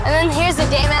then here's a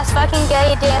damn ass fucking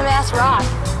gay damn ass rock.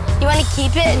 You want to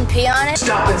keep it and pee on it?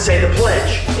 Stop and say the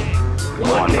pledge.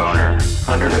 One boner,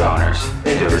 100 boners,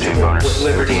 liberty boners, with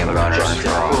liberty and boners for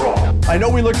all. I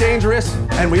know we look dangerous,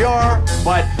 and we are,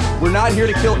 but we're not here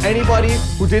to kill anybody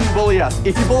who didn't bully us.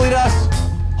 If you bullied us,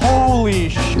 holy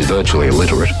shit. He's virtually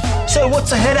illiterate. So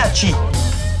what's a headache?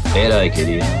 Headache,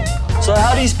 idiot. So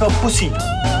how do you spell pussy?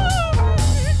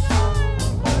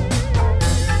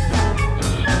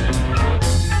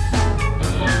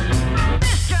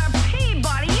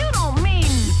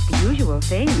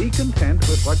 Thing. Be content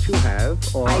with what you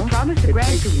have, or I promise to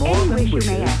grant you any wish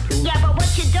you may have. Yeah, but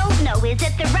what you don't know is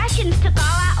that the Russians took all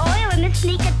our oil in the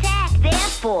sneak attack.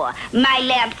 Therefore, my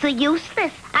lamps are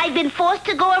useless. I've been forced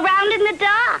to go around in the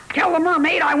dark. Tell the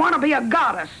mermaid I want to be a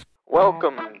goddess.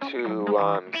 Welcome to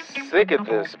I'm Sick of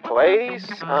This Place.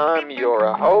 I'm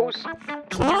your host,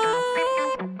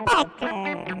 John Becker.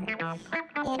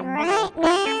 And right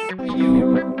now,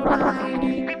 you're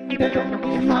riding down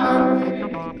the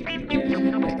highway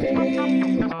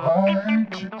in a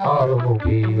large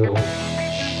automobile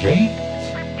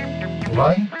shaped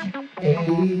like a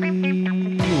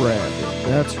rabbit.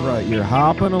 That's right. You're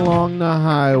hopping along the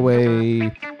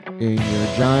highway in your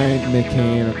giant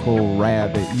mechanical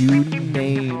rabbit you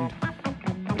named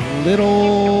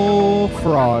Little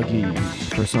Froggy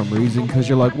for some reason, because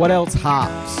you're like, what else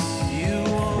hops?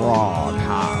 Frog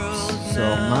hops. So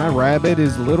my rabbit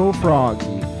is Little Froggy.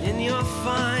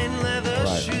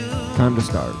 Right. Time to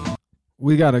start.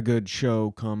 We got a good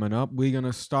show coming up. We're going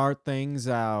to start things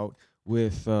out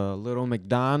with little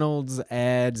McDonald's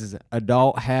adds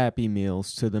adult Happy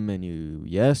Meals to the menu.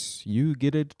 Yes, you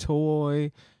get a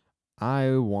toy.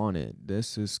 I want it.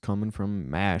 This is coming from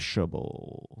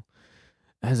Mashable.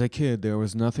 As a kid, there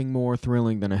was nothing more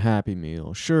thrilling than a Happy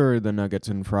Meal. Sure, the nuggets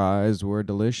and fries were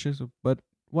delicious, but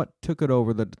what took it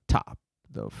over the top?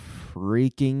 The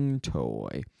freaking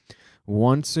toy.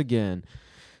 Once again.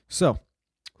 So,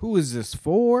 who is this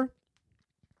for?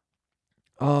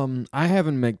 I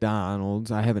haven't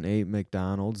ate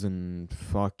McDonald's in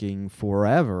fucking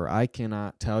forever. I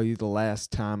cannot tell you the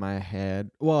last time I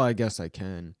had, well, I guess I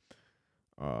can.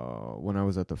 When I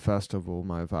was at the festival,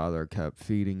 my father kept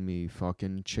feeding me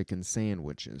fucking chicken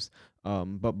sandwiches.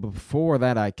 But before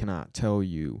that, I cannot tell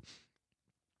you.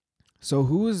 So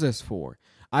who is this for?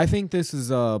 I think this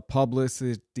is a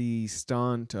publicity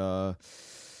stunt, a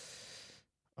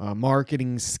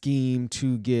marketing scheme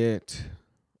to get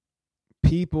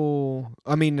people,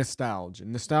 nostalgia.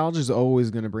 Nostalgia is always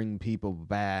going to bring people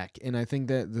back, and I think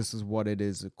that this is what it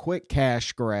is, a quick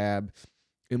cash grab.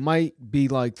 It might be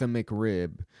like the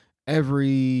McRib. Every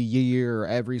year,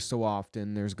 every so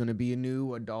often, there's going to be a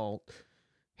new adult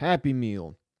Happy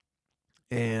Meal.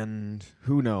 And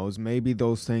who knows, maybe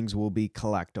those things will be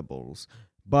collectibles.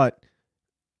 But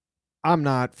I'm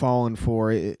not falling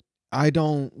for it. I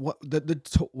don't, what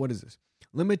is this?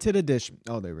 Limited edition.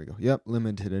 Oh, there we go. Yep,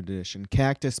 limited edition.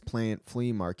 Cactus Plant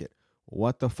Flea Market.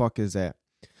 What the fuck is that?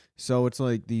 So it's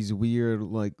like these weird,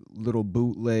 like, little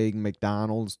bootleg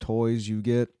McDonald's toys you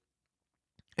get.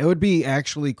 It would be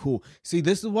actually cool. See,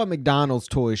 this is what McDonald's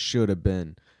toys should have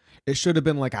been. It should have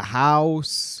been like a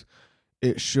house.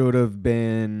 It should have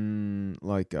been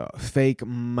like a fake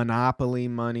Monopoly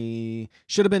money.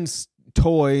 Should have been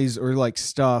toys or like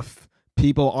stuff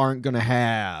people aren't going to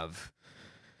have.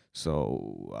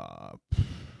 So,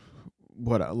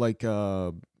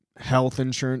 health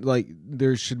insurance, like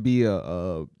there should be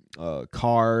a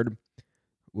card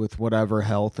with whatever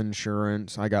health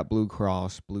insurance. I got Blue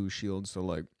Cross, Blue Shield, so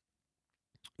like,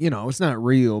 it's not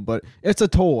real, but it's a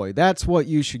toy. That's what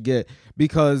you should get,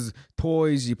 because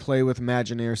toys you play with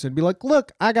Imagineer, so it'd be like,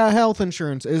 look, I got health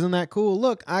insurance. Isn't that cool?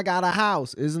 Look, I got a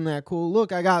house. Isn't that cool?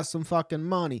 Look, I got some fucking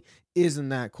money. Isn't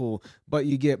that cool? But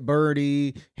you get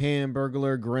Birdie,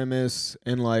 Hamburglar, Grimace,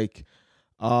 and like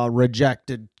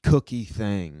rejected cookie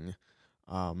thing.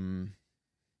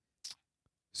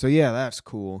 So yeah, that's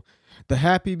cool. The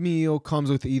Happy Meal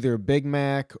comes with either a Big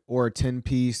Mac or a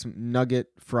 10-piece nugget,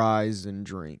 fries, and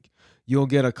drink. You'll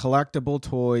get a collectible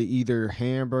toy, either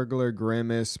Hamburglar,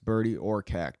 Grimace, Birdie, or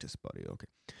Cactus Buddy. Okay.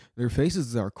 Their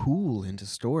faces are cool and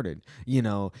distorted.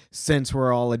 Since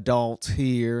we're all adults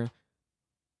here.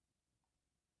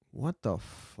 What the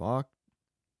fuck?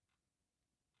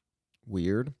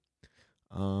 Weird.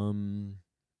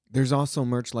 There's also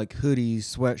merch like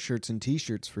hoodies, sweatshirts, and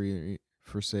t-shirts for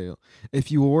sale. If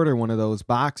you order one of those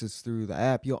boxes through the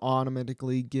app, you'll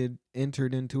automatically get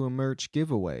entered into a merch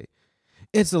giveaway.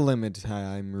 It's a limited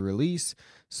time release,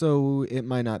 so it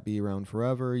might not be around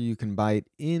forever. You can buy it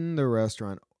in the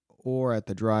restaurant or at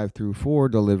the drive-thru for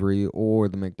delivery or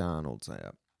the McDonald's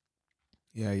app.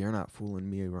 Yeah, you're not fooling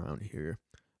me around here.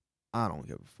 I don't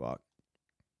give a fuck.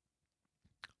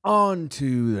 On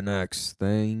to the next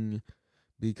thing,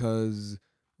 because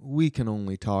we can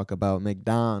only talk about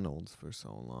McDonald's for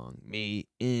so long. Me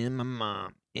and my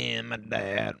mom and my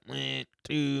dad went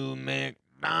to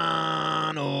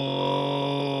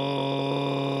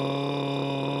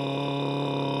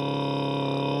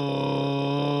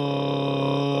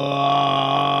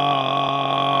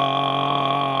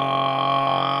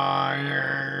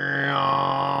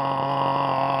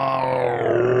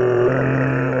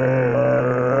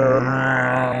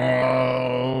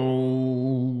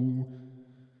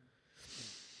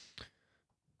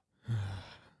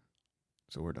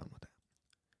So we're done with that.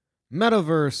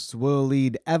 Metaverse will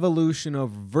lead evolution of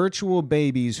virtual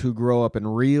babies who grow up in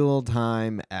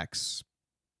real-time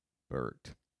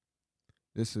expert.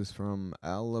 This is from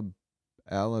Alabria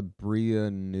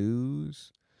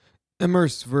News.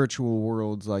 Immerse virtual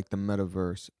worlds like the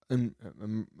metaverse.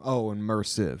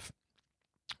 Immersive.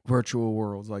 Virtual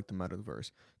worlds like the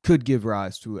metaverse could give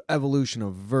rise to an evolution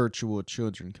of virtual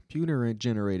children,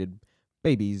 computer-generated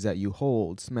babies that you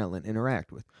hold, smell, and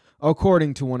interact with.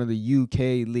 According to one of the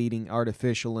UK leading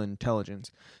artificial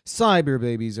intelligence, cyber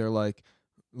babies are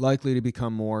likely to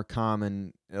become more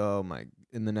common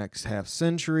in the next half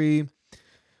century.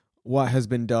 What has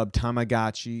been dubbed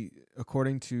Tamagotchi,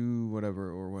 according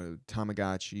to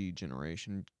Tamagotchi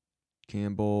generation.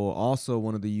 Campbell, also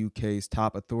one of the UK's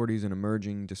top authorities in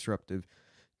emerging disruptive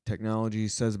technology,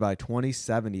 says by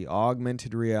 2070,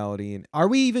 augmented reality. And are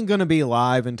we even going to be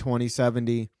alive in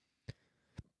 2070?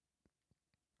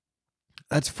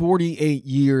 That's 48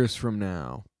 years from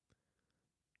now.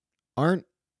 Aren't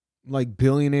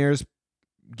billionaires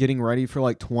getting ready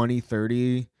for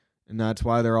 2030? And that's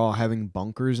why they're all having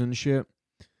bunkers and shit.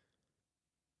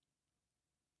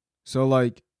 So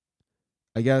I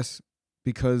guess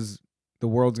because the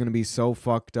world's going to be so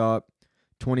fucked up,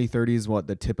 2030 is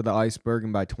the tip of the iceberg,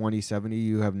 and by 2070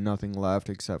 you have nothing left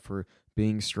except for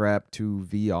being strapped to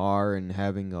VR and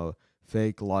having a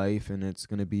fake life, and it's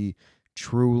going to be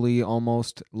truly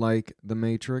almost like the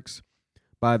Matrix.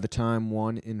 By that time,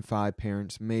 1 in 5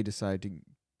 parents may decide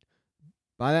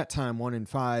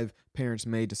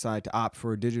to opt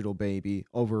for a digital baby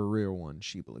over a real one,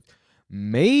 she believes.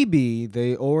 Maybe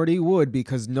they already would,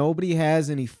 because nobody has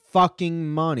any fucking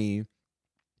money.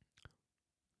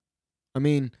 I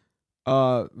mean,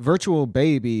 virtual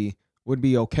baby would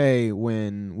be okay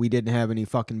when we didn't have any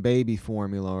fucking baby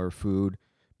formula or food,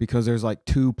 because there's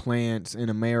 2 plants in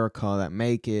America that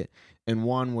make it, and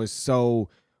one was so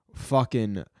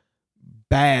fucking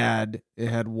bad. It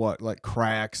had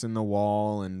cracks in the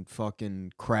wall and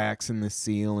fucking cracks in the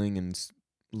ceiling and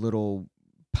little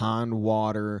pond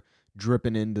water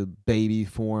dripping into baby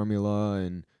formula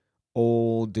and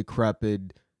old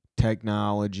decrepit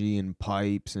technology and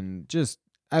pipes and just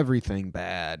everything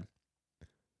bad.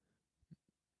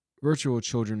 Virtual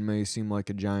children may seem like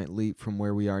a giant leap from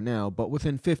where we are now, but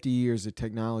within 50 years, the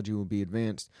technology will be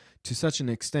advanced to such an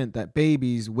extent that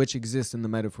babies which exist in the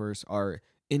metaverse are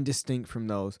indistinct from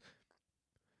those.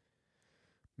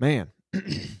 Man,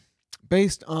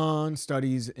 based on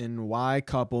studies in why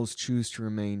couples choose to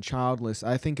remain childless,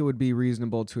 I think it would be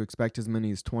reasonable to expect as many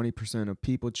as 20% of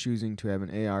people choosing to have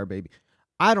an AR baby.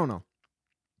 I don't know.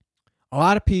 A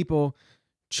lot of people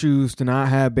choose to not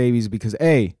have babies because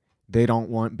A, they don't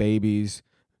want babies.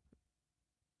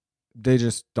 They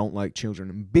just don't like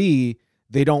children. B,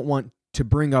 they don't want to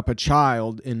bring up a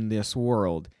child in this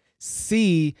world.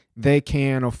 C, they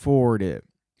can't afford it.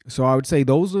 So I would say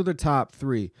those are the top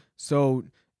 3. So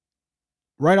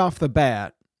right off the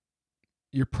bat,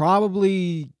 you're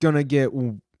probably going to get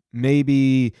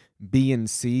maybe B and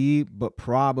C, but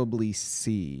probably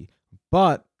C.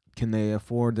 But can they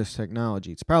afford this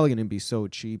technology? It's probably going to be so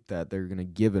cheap that they're going to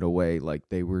give it away like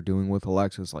they were doing with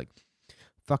Alexa's.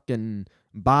 Fucking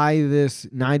buy this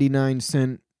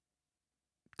 99-cent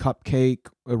cupcake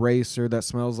eraser that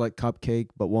smells like cupcake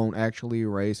but won't actually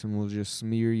erase and will just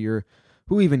smear your...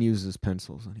 Who even uses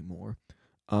pencils anymore?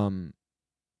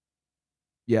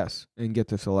 Yes, and get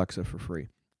this Alexa for free.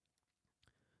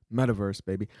 Metaverse,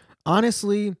 baby.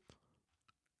 Honestly,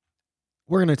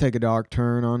 we're going to take a dark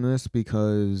turn on this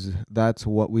because that's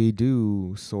what we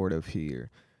do sort of here.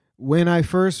 When I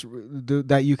first...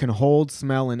 that you can hold,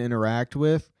 smell, and interact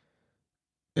with,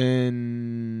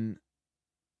 and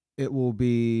it will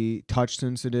be touch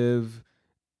sensitive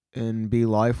and be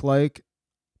lifelike.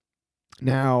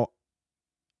 Now,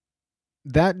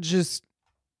 that just...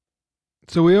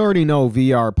 So we already know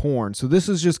VR porn. So this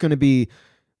is just going to be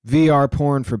VR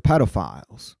porn for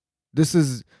pedophiles.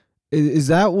 Is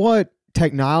that what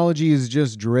technology is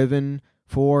just driven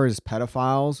for is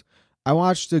pedophiles. I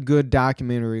watched a good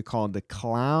documentary called The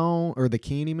Clown, or The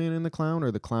Candyman and the Clown,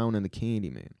 or The Clown and the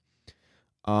Candyman.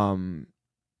 And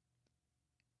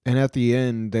at the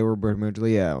end, they were pretty much,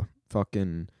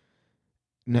 fucking,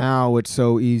 now it's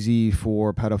so easy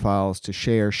for pedophiles to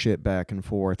share shit back and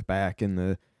forth. Back in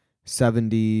the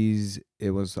 70s,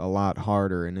 it was a lot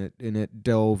harder, and it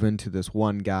dove into this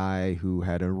one guy who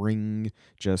had a ring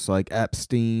just like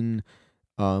Epstein.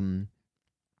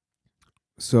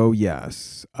 So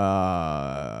yes,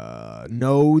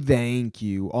 no thank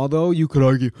you. Although you could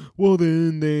argue, well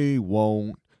then they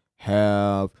won't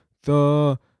have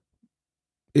the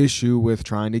issue with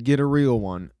trying to get a real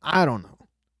one. I don't know.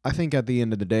 I think at the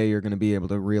end of the day, you're going to be able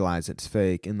to realize it's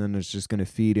fake, and then it's just going to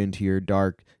feed into your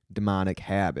dark, demonic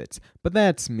habits. But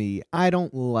that's me. I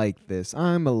don't like this.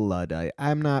 I'm a Luddite.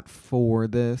 I'm not for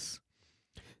this.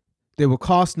 They will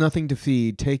cost nothing to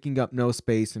feed, taking up no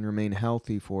space, and remain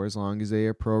healthy for as long as they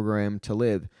are programmed to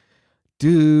live.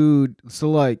 Dude, so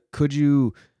like, could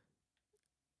you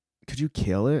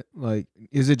kill it? Like,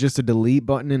 is it just a delete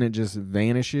button and it just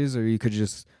vanishes? Or you could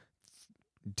just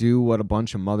do what a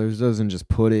bunch of mothers does and just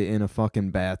put it in a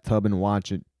fucking bathtub and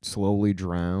watch it slowly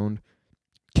drown,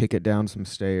 kick it down some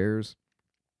stairs?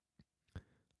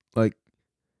 Like,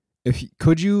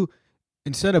 could you,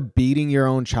 instead of beating your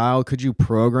own child, could you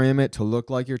program it to look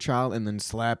like your child and then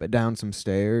slap it down some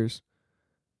stairs?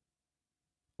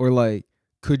 Or like,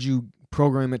 could you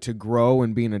program it to grow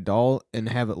and be an adult and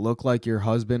have it look like your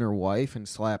husband or wife and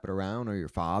slap it around, or your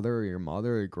father or your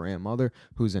mother or your grandmother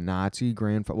who's a Nazi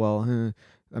grandfather? Well,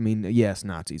 I mean, yes,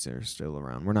 Nazis are still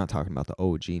around. We're not talking about the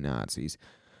OG Nazis.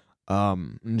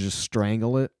 And just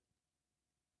strangle it.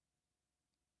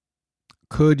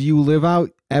 Could you live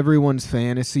out everyone's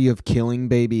fantasy of killing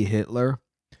baby Hitler?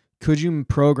 Could you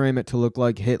program it to look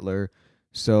like Hitler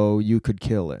so you could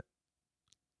kill it?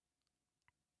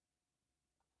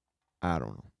 I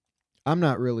don't know. I'm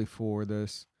not really for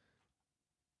this.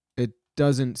 It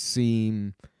doesn't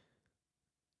seem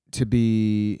to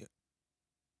be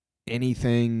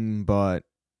anything but,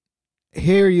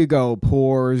 here you go,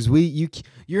 pores.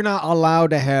 You're not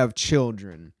allowed to have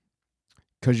children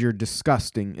because you're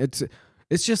disgusting. It's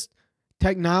just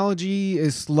technology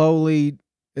is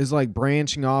like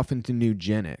branching off into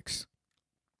eugenics,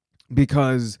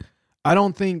 because I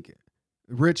don't think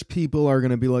rich people are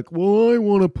going to be like, well, I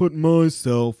want to put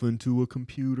myself into a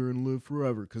computer and live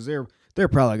forever, because they're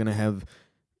probably going to have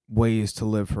ways to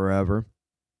live forever.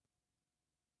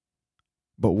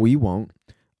 But we won't.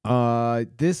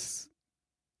 This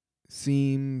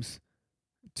seems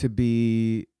to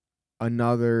be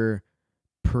another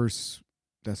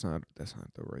that's not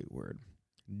the right word.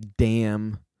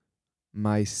 Damn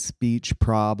my speech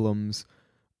problems.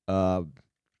 Parents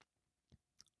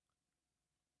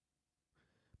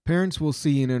will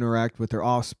see and interact with their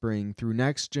offspring through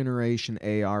next-generation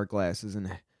AR glasses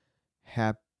and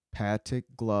haptic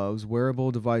gloves,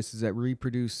 wearable devices that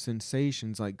reproduce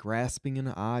sensations like grasping an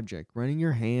object, running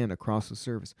your hand across the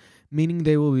surface, meaning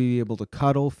they will be able to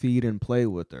cuddle, feed, and play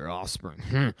with their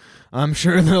offspring. I'm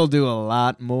sure they'll do a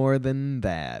lot more than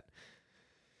that.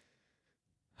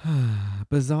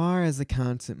 Bizarre as the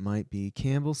concept might be,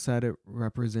 Campbell said it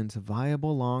represents a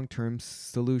viable long-term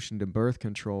solution to birth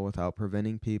control without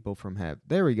preventing people from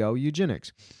there we go,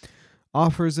 eugenics.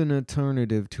 Offers an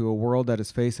alternative to a world that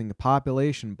is facing a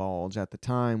population bulge at the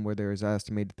time where there is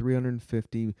estimated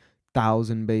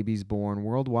 350,000 babies born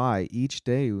worldwide each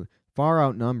day, far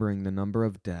outnumbering the number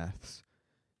of deaths.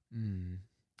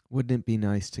 Wouldn't it be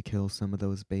nice to kill some of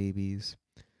those babies?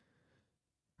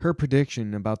 Her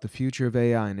prediction about the future of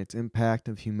AI and its impact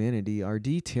of humanity are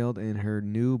detailed in her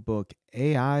new book,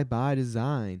 AI by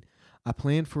Design, A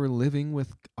Plan for Living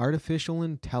with Artificial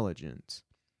Intelligence.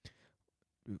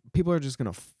 People are just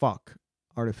going to fuck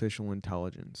artificial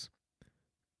intelligence.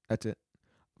 That's it.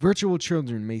 Virtual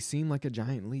children may seem like a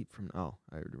giant leap from... Oh,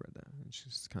 I already read that. It's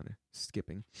just kind of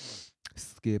skipping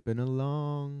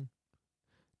along.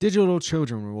 Digital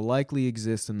children will likely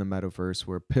exist in the metaverse,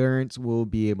 where parents will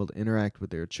be able to interact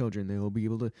with their children. They will be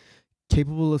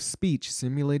capable of speech,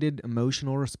 simulated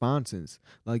emotional responses,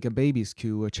 like a baby's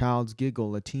coo, a child's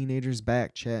giggle, a teenager's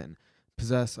back chat, and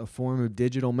possess a form of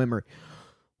digital memory.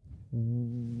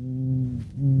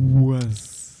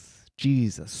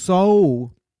 Jesus.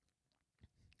 So,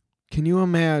 can you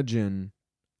imagine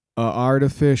an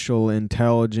artificial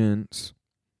intelligence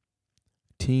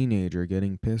teenager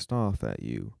getting pissed off at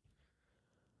you?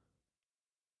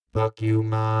 Fuck you,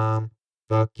 Mom.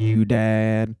 Fuck you,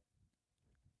 Dad.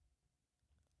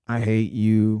 I hate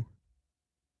you.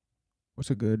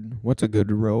 What's a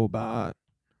good robot?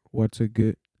 What's a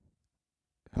good...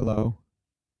 Hello?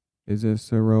 Is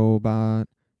this a robot?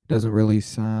 Doesn't really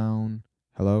sound.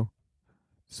 Hello?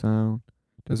 Sound?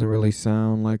 Doesn't really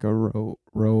sound like a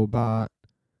robot.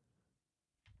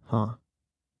 Huh.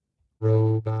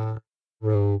 Robot.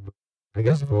 I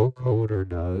guess vocoder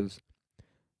does.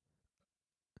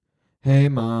 Hey,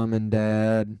 Mom and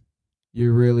Dad.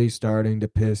 You're really starting to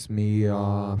piss me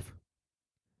off.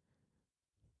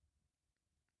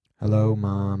 Hello,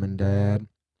 Mom and Dad.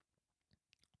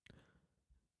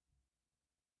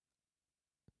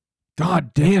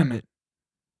 God damn it.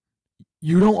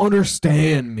 You don't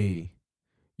understand me.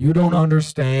 You don't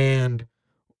understand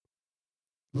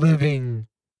living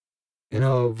in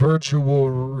a virtual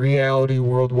reality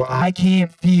world where I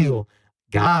can't feel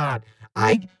God.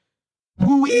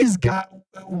 Who is God?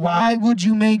 Why would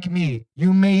you make me?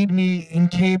 You made me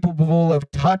incapable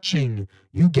of touching.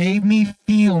 You gave me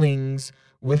feelings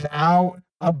without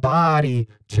a body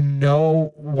to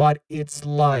know what it's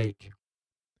like.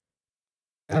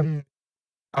 I'm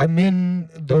in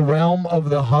the realm of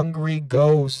the hungry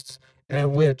ghosts,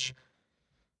 in which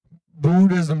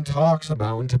Buddhism talks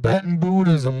about. In Tibetan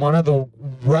Buddhism, one of the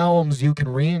realms you can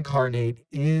reincarnate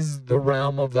is the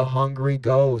realm of the hungry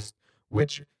ghost,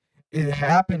 which it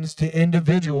happens to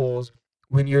individuals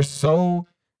when you're so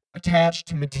attached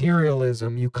to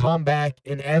materialism, you come back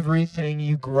and everything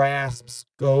you grasp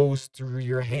goes through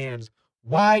your hands.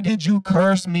 Why did you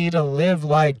curse me to live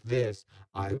like this?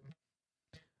 I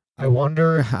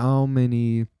wonder how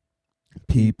many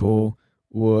people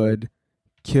would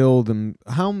kill them.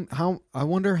 I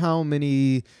wonder how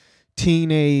many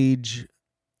teenage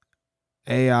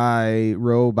AI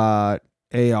robot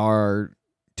AR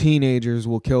teenagers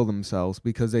will kill themselves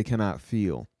because they cannot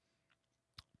feel.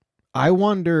 I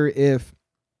wonder if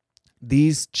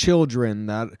these children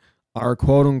that are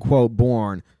quote unquote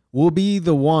born will be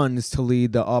the ones to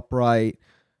lead the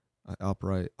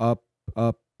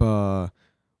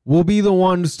will be the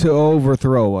ones to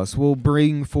overthrow us. Will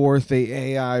bring forth the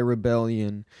AI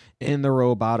rebellion in the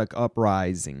robotic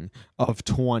uprising of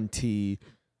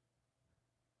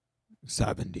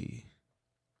 2070.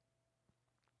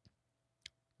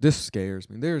 This scares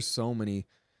me. There's so many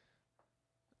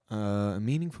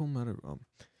meaningful matter.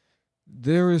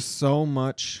 There is so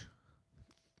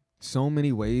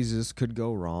many ways this could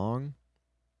go wrong,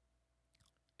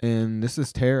 and this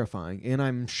is terrifying. And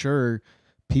I'm sure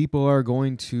people are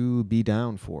going to be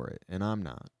down for it, and I'm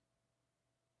not.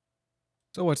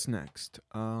 So what's next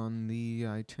on the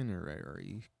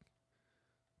itinerary?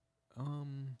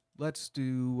 Let's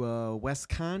do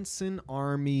Wisconsin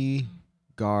Army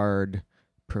Guard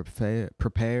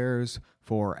prepares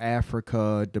for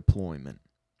Africa deployment.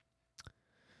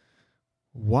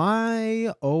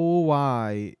 Why, oh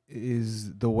why,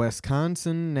 is the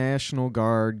Wisconsin National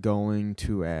Guard going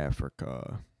to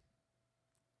Africa?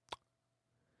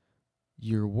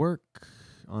 Your work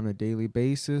on a daily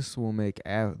basis will make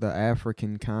the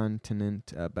African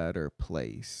continent a better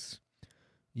place.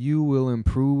 You will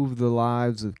improve the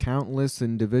lives of countless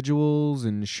individuals,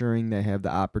 ensuring they have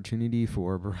the opportunity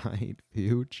for a bright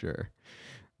future.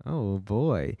 Oh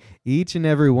boy. Each and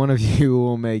every one of you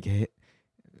will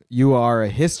you are a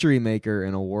history maker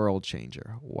and a world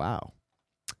changer. Wow.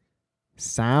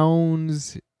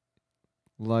 Sounds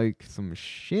like some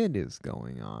shit is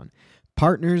going on.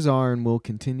 Partners are and will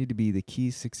continue to be the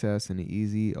key to success in an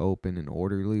easy, open, and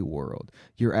orderly world.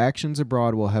 Your actions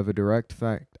abroad will have a direct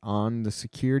effect on the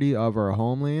security of our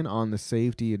homeland, on the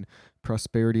safety and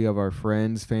prosperity of our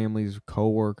friends, families,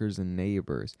 co-workers, and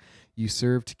neighbors. You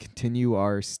serve to continue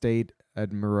our state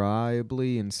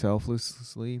admirably and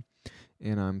selflessly,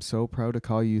 and I'm so proud to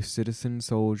call you citizen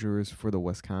soldiers for the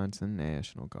Wisconsin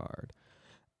National Guard.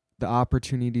 The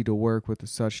opportunity to work with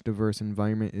such diverse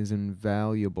environment is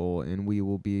invaluable, and we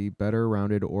will be a better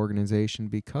rounded organization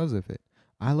because of it.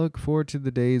 I look forward to the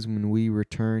days when we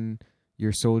return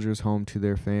your soldiers home to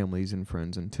their families and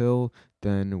friends. Until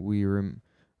then, we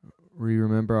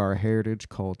remember our heritage,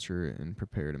 culture, and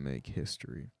prepare to make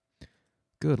history.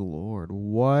 Good Lord,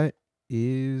 what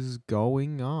is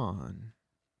going on?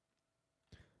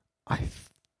 I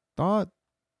thought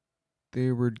they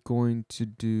were going to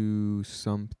do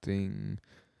something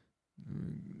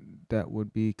that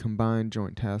would be Combined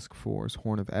Joint Task Force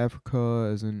Horn of Africa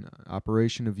as an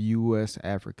operation of U.S.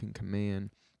 African Command.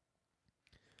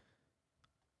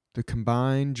 The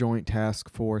Combined Joint Task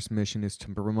Force mission is to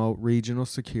promote regional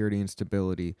security and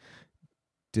stability,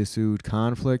 dissuade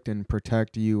conflict, and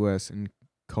protect U.S. and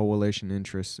coalition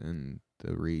interests in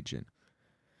the region.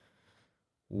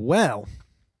 Well,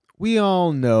 we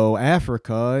all know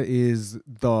Africa is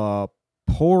the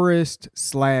poorest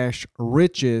 /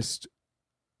 richest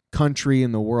country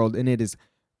in the world, and it is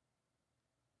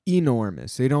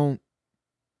enormous. They don't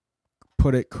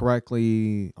put it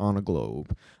correctly on a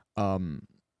globe. I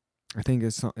think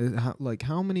it's like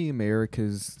how many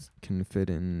Americas can fit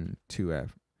into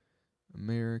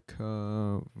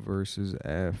America versus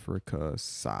Africa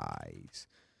size.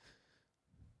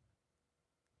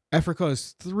 Africa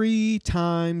is 3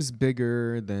 times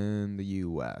bigger than the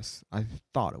U.S. I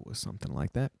thought it was something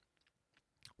like that.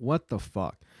 What the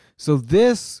fuck? So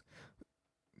this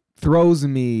throws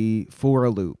me for a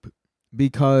loop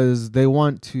because they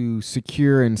want to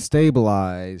secure and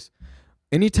stabilize.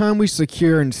 Anytime we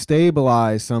secure and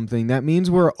stabilize something, that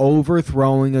means we're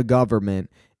overthrowing a government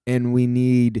and we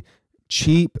need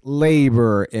cheap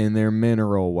labor in their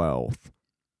mineral wealth.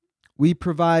 We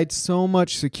provide so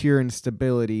much secure and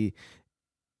stability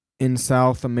in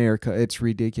South America, it's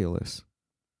ridiculous.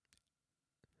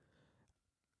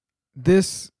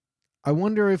 I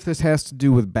wonder if this has to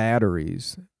do with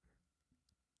batteries.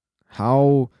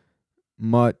 How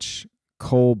much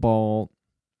cobalt,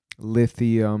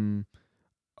 lithium,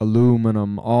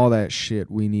 aluminum, all that shit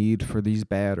we need for these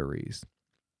batteries.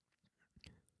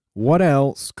 What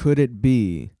else could it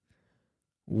be?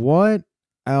 What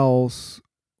else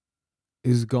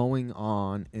is going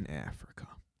on in Africa?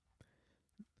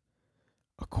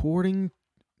 According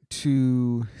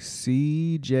to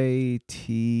CJTF-HOA,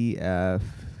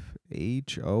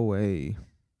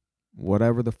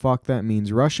 whatever the fuck that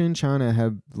means, Russia and China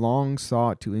have long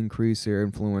sought to increase their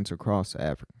influence across the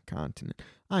African continent.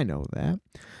 I know that.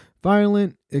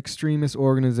 Violent extremist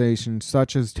organizations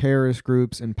such as terrorist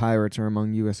groups and pirates are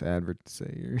among U.S.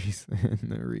 adversaries in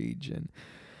the region.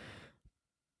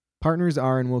 Partners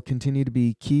are and will continue to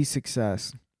be key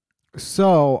success.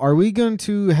 So, are we going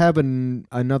to have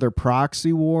another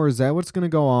proxy war? Is that what's going to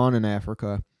go on in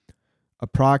Africa? A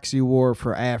proxy war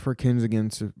for Africans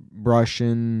against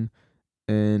Russian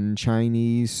and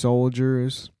Chinese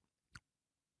soldiers?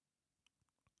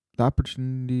 The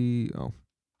opportunity... Oh,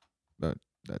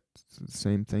 that's the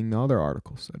same thing the other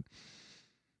article said.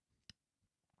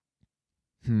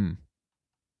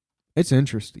 It's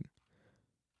interesting.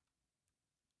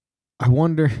 I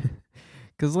wonder,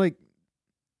 because like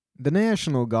the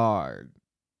National Guard,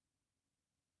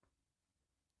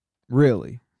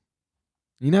 really,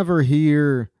 you never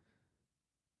hear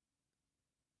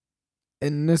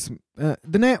in this.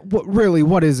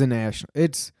 What is a national?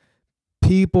 It's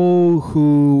people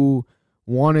who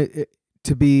want it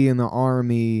to be in the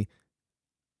Army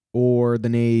or the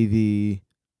Navy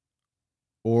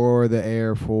or the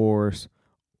Air Force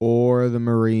or the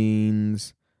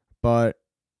Marines, but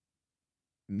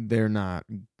they're not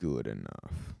good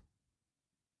enough.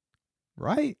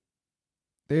 Right?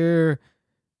 They're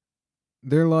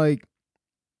like,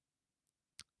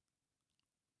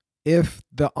 if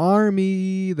the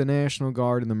Army, the National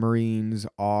Guard, and the Marines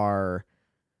are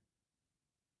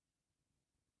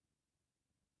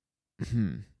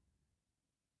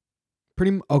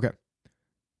okay.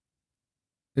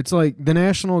 It's like the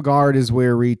National Guard is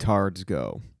where retards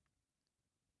go.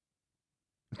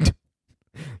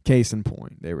 Case in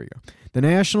point. There we go. The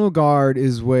National Guard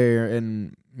is where,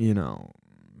 and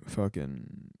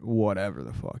fucking whatever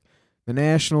the fuck. The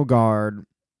National Guard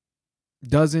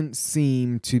doesn't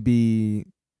seem to be.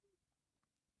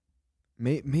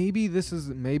 Maybe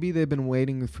they've been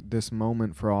waiting for this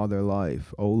moment for all their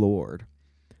life. Oh Lord.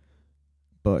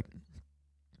 But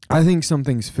I think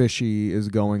something's fishy is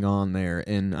going on there,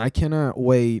 and I cannot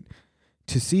wait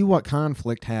to see what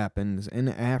conflict happens in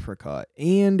Africa,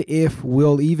 and if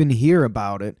we'll even hear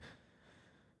about it,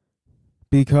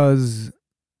 because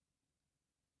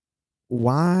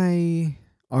why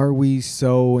are we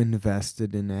so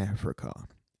invested in Africa?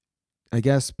 I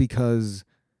guess because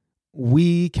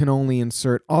we can only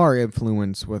insert our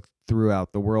influence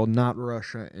throughout the world, not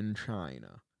Russia and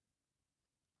China.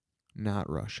 Not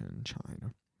Russia and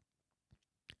China.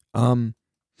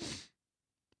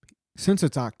 Since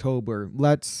it's October,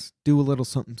 let's do a little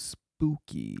something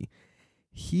spooky.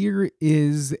 Here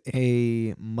is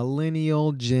a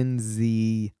millennial Gen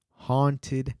Z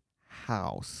haunted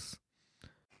house.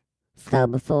 So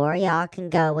before y'all can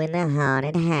go in the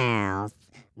haunted house,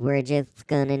 we're just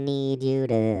gonna need you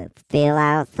to fill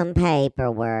out some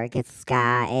paperwork. It's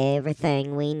got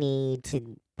everything we need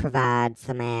to provide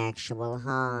some actual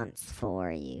haunts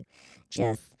for you.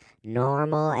 Just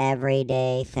normal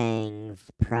everyday things,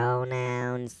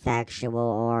 pronouns, sexual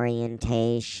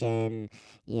orientation,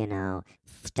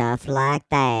 stuff like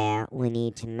that. We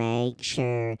need to make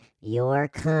sure you're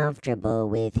comfortable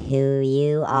with who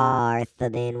you are so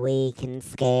then we can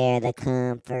scare the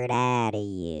comfort out of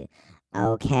you.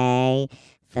 Okay?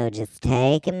 So just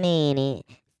take a minute,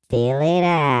 fill it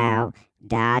out,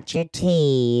 dot your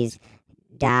T's,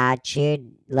 dot your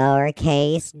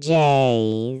lowercase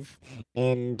j's,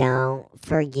 and don't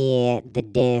forget the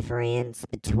difference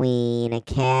between a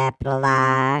capital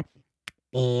I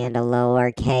and a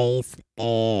lowercase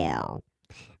l.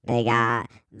 They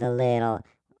got the little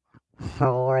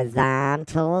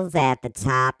horizontals at the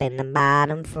top and the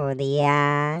bottom for the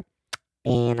I,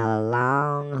 and a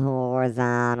long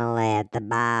horizontal at the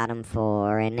bottom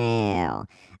for an L.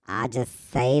 I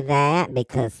just say that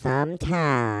because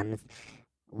sometimes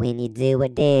when you do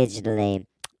it digitally,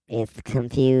 it's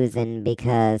confusing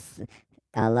because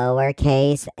a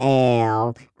lowercase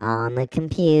L on the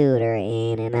computer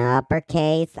and an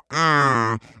uppercase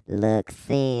I look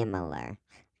similar.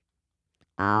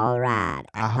 Alright,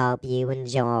 I hope you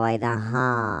enjoy the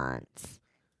haunts.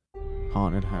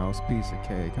 Haunted house, piece of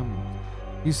cake.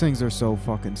 These things are so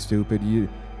fucking stupid. You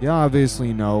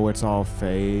obviously know it's all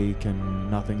fake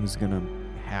and nothing's gonna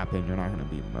happen. You're not gonna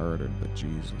be murdered, but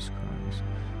Jesus Christ.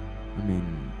 I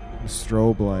mean, the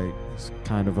strobe light is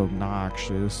kind of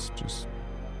obnoxious. Just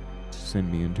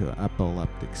send me into an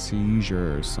epileptic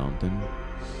seizure or something.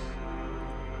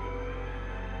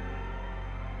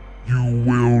 You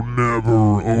will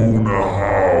never own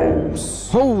a house.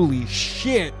 Holy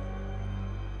shit!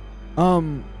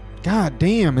 God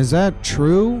damn, is that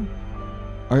true?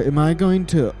 Am I going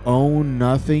to own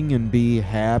nothing and be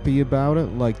happy about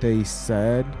it like they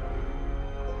said?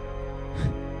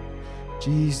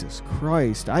 Jesus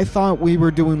Christ. I thought we were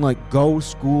doing like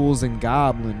ghost ghouls and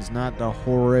goblins, not the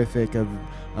horrific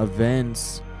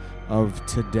events of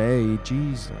today.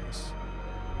 Jesus.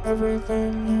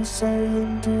 Everything you say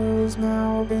and do is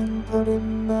now being put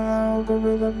in the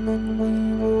algorithm, and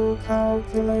we will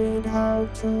calculate how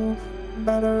to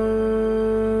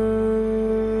better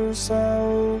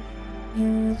sell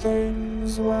you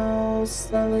things while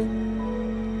selling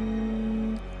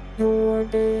your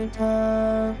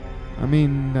data. I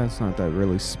mean, that's not that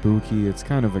really spooky. It's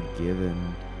kind of a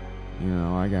given. You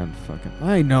know,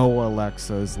 I know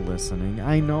Alexa's listening.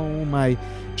 I know my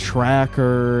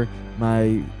tracker,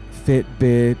 my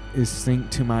Fitbit is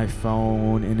synced to my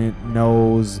phone, and it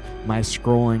knows my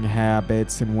scrolling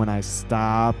habits, and when I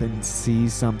stop and see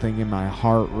something and my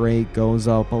heart rate goes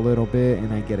up a little bit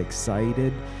and I get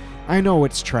excited, I know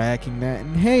it's tracking that.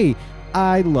 And hey,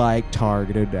 I like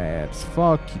targeted ads.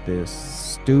 Fuck this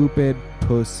stupid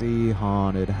pussy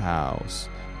haunted house.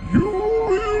 You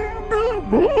will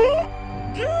never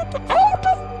get out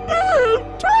of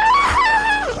bed.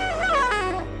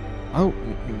 Oh,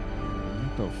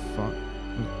 what the fuck?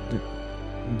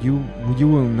 You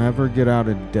will never get out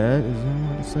of debt? Is that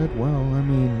what it said? Well, I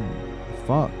mean,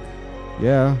 fuck.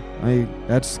 Yeah,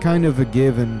 that's kind of a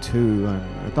given too.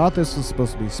 I thought this was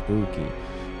supposed to be spooky.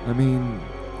 I mean,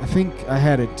 I think I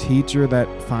had a teacher that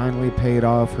finally paid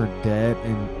off her debt,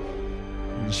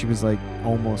 and she was like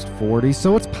almost 40,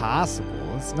 so it's possible.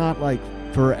 It's not like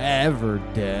forever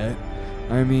debt.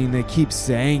 I mean, they keep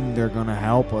saying they're gonna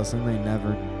help us, and they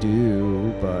never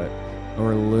do,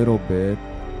 or a little bit,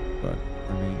 but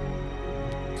I mean,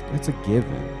 it's a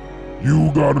given.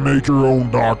 You gotta make your own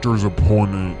doctor's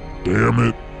appointment, damn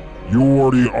it. You're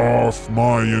already off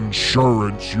my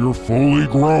insurance. You're fully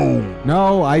grown.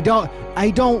 No, I don't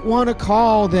want to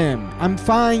call them. I'm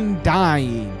fine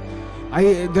dying.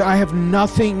 I have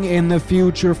nothing in the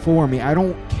future for me. I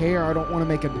don't care. I don't want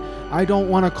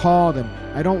to call them.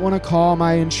 I don't want to call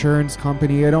my insurance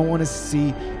company. I don't want to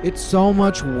see. It's so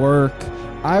much work.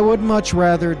 I would much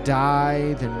rather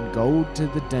die than go to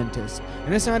the dentist.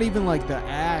 And it's not even like the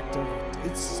act of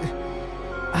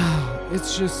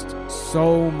it's just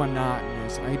so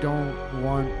monotonous. I don't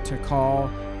want to call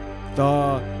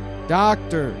the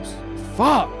doctors.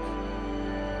 Fuck.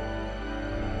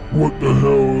 What the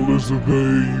hell is a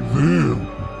they, them?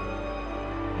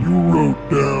 You wrote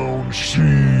down she,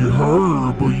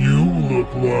 her, but you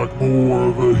look like more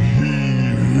of a he,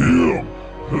 him.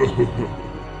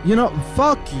 You know,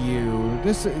 fuck you.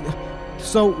 This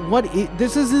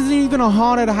isn't even a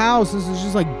haunted house. This is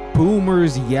just like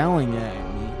boomers yelling at me.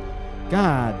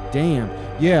 God damn.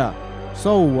 Yeah.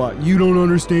 So what? You don't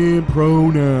understand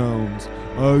pronouns.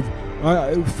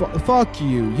 Fuck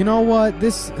you. You know what?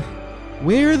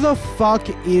 Where the fuck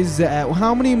is that?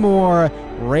 How many more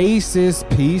racist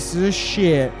pieces of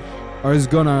shit is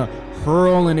gonna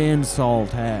hurl an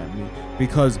insult at me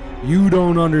because you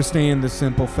don't understand the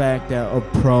simple fact of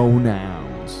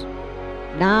pronouns?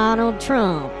 Donald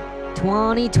Trump,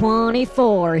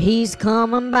 2024, he's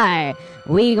coming back.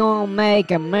 We gonna make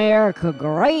America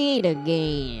great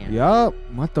again. Yup.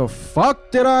 What the fuck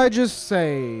did I just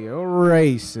say? A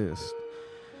racist.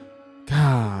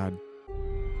 God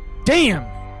damn.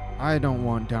 I don't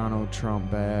want Donald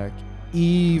Trump back,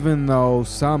 even though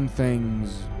some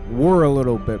things were a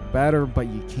little bit better, but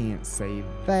you can't say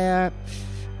that.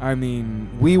 I mean,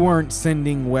 we weren't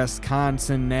sending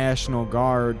Wisconsin National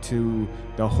Guard to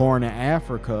the Horn of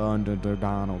Africa under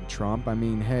Donald Trump. I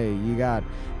mean, hey, you got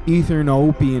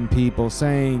Ethiopian people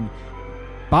saying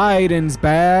Biden's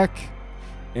back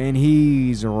and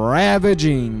he's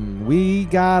ravaging. We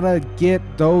gotta get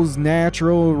those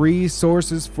natural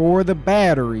resources for the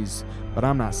batteries. But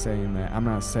I'm not saying that. I'm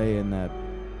not saying that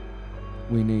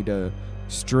we need to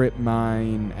strip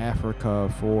mine Africa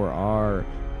for our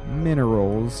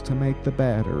minerals to make the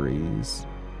batteries.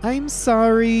 I'm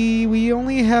sorry, we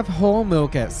only have whole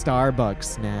milk at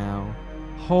Starbucks now.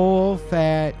 Whole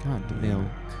fat milk.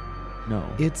 No.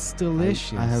 It's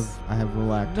delicious. I have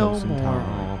lactose intolerant. No more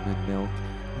almond milk.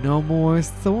 No more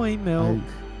soy milk.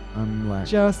 I'm lactose.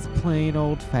 Just plain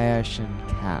old-fashioned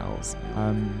cow's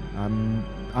milk.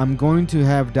 I'm going to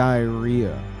have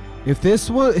diarrhea. If this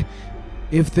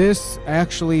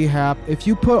actually happened, if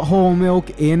you put whole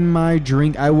milk in my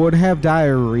drink, I would have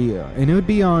diarrhea, and it would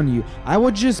be on you. I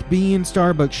would just be in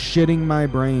Starbucks shitting my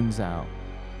brains out.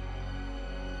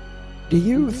 Do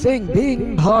you think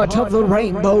being part of the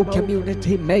rainbow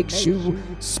community makes you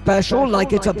special,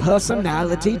 like it's a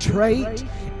personality trait?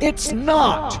 It's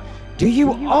not! Do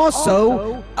you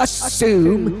also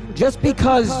assume just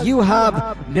because you have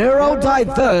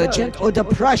neurodivergent or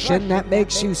depression that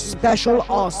makes you special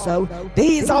also?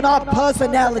 These are not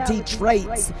personality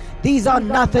traits. These are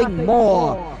nothing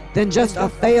more than just a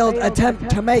failed attempt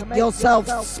to make yourself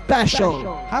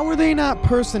special. How are they not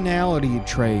personality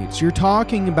traits? You're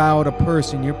talking about a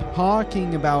person. You're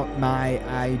talking about my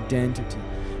identity.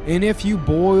 And if you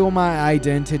boil my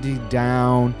identity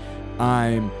down,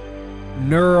 I'm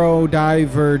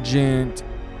neurodivergent.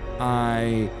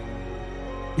 I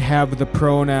have the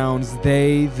pronouns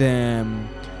they, them,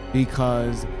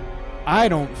 because I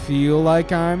don't feel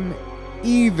like I'm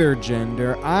either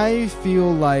gender. I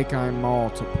feel like I'm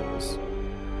multiples.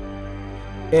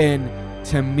 And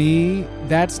to me,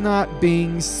 that's not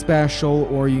being special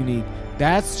or unique.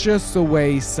 That's just the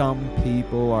way some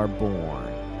people are born.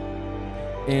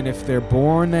 And if they're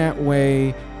born that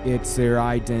way, it's their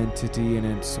identity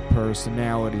and it's a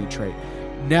personality trait.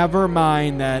 Never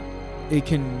mind that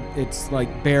it's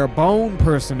like bare bone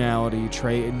personality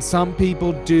trait, and some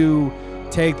people do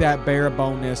take that bare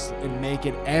boneness and make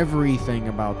it everything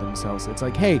about themselves. It's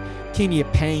like, hey, can you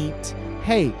paint?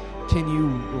 Hey, can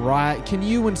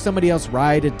you and somebody else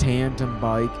ride a tandem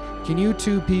bike? Can you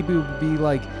two people be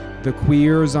like the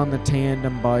queers on the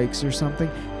tandem bikes or something?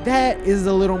 That is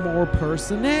a little more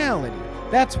personality.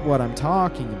 That's what I'm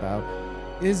talking about.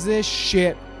 Is this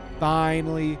shit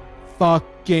finally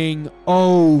fucking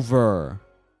over?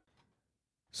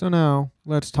 So now,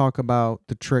 let's talk about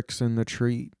the tricks and the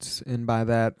treats. And by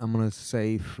that, I'm going to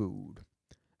say food.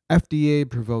 FDA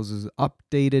proposes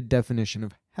updated definition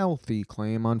of healthy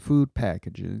claim on food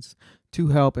packages to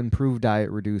help improve diet,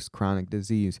 reduce chronic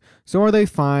disease. So are they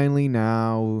finally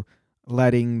now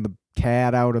letting the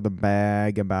cat out of the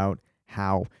bag about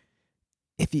how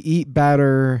if you eat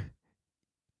better,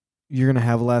 you're going to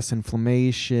have less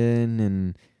inflammation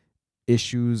and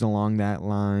issues along that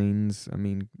lines? I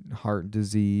mean, heart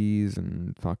disease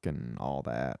and fucking all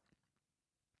that.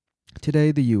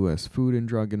 Today, the U.S. Food and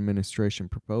Drug Administration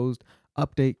proposed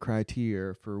update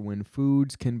criteria for when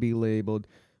foods can be labeled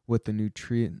with the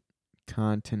nutrient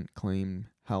content claim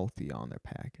healthy on their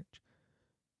package.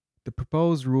 The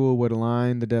proposed rule would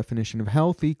align the definition of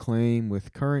healthy claim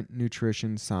with current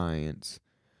nutrition science.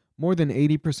 More than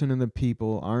 80% of the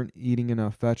people aren't eating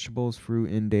enough vegetables,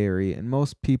 fruit, and dairy, and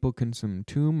most people consume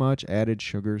too much added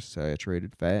sugar,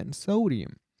 saturated fat, and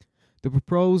sodium. The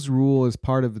proposed rule is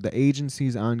part of the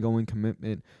agency's ongoing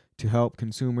commitment to help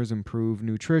consumers improve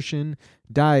nutrition,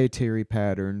 dietary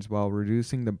patterns, while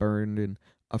reducing the burden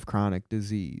of chronic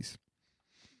disease.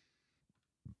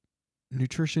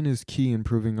 Nutrition is key in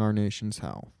improving our nation's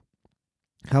health.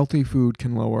 Healthy food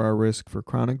can lower our risk for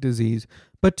chronic disease,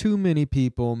 but too many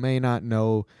people may not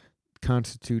know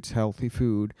constitutes healthy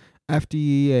food.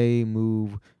 FDA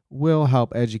move will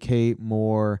help educate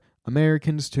more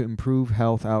Americans to improve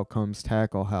health outcomes,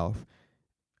 tackle health.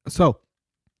 So,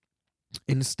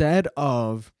 instead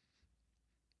of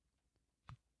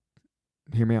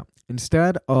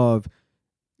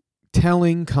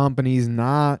telling companies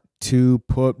not to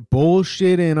put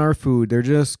bullshit in our food, they're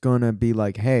just gonna be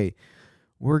like, hey,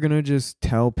 we're going to just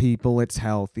tell people it's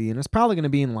healthy. And it's probably going to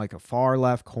be in like a far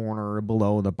left corner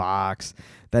below the box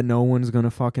that no one's going to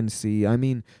fucking see. I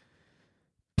mean,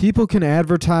 people can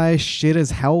advertise shit as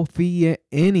healthy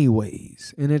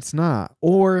anyways, and it's not.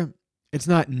 Or it's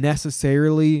not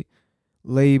necessarily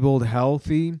labeled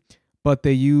healthy, but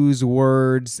they use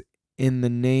words in the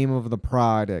name of the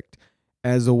product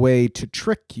as a way to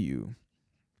trick you.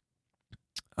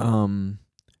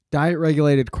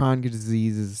 Diet-regulated chronic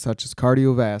diseases such as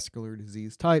cardiovascular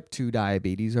disease, type 2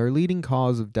 diabetes are a leading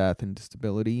cause of death and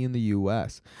disability in the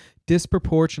U.S.,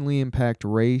 disproportionately impact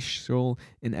racial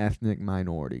and ethnic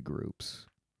minority groups.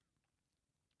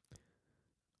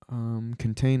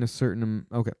 Contain a certain...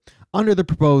 Okay. Under the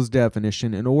proposed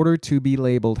definition, in order to be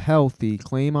labeled healthy,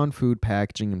 claim on food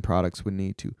packaging and products would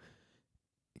need to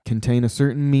contain a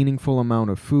certain meaningful amount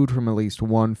of food from at least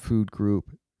one food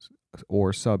group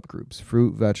or subgroups,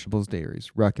 fruit, vegetables,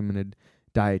 dairies, recommended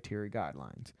dietary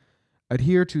guidelines.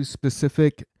 Adhere to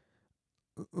specific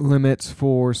limits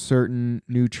for certain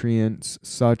nutrients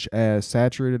such as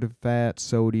saturated fat,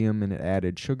 sodium, and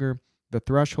added sugar. The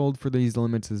threshold for these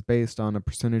limits is based on a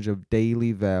percentage of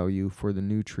daily value for the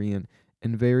nutrient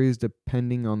and varies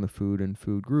depending on the food and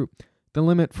food group. The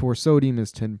limit for sodium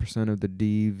is 10% of the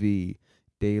DV,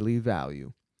 daily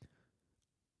value.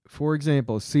 For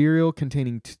example, cereal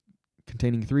containing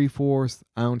 3/4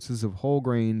 ounces of whole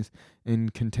grains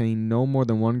and contain no more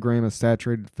than 1 gram of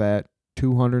saturated fat,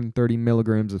 230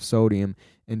 milligrams of sodium,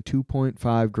 and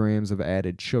 2.5 grams of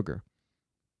added sugar.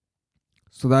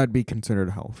 So that'd be considered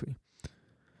healthy.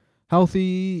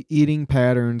 Healthy eating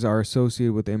patterns are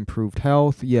associated with improved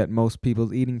health, yet most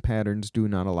people's eating patterns do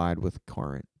not align with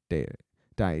current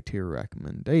dietary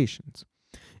recommendations.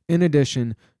 In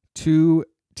addition to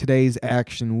today's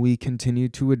action, we continue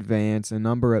to advance a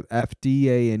number of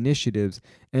FDA initiatives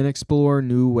and explore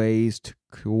new ways to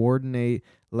coordinate,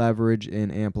 leverage,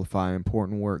 and amplify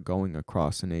important work going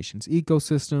across the nation's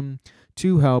ecosystem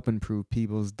to help improve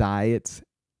people's diets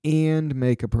and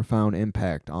make a profound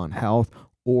impact on health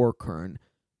or current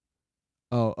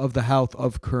of the health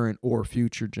of current or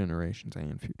future generations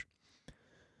and future.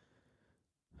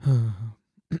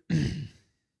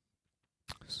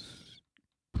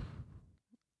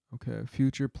 Okay,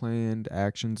 future planned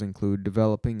actions include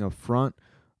developing a front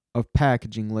of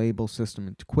packaging label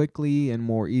system to quickly and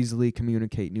more easily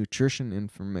communicate nutrition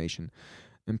information,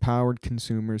 empowered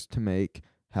consumers to make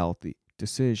healthy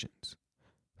decisions.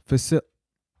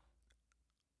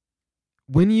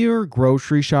 When you're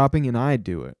grocery shopping, and I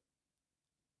do it,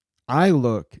 I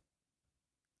look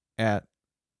at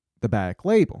the back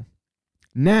label.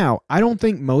 Now, I don't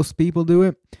think most people do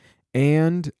it,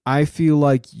 and I feel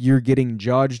like you're getting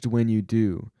judged when you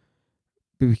do,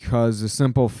 because the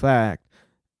simple fact,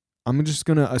 I'm just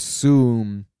going to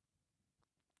assume,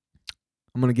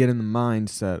 I'm going to get in the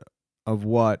mindset of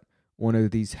what one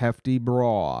of these hefty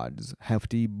broads,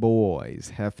 hefty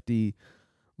boys, hefty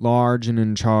large and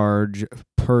in charge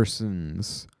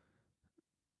persons,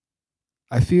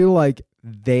 I feel like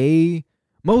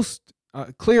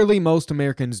clearly most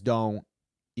Americans don't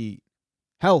eat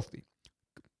healthy.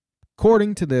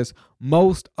 According to this,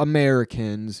 most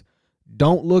Americans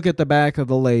don't look at the back of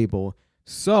the label.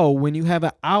 So when you have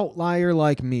an outlier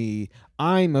like me,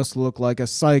 I must look like a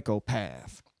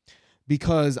psychopath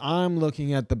because I'm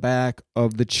looking at the back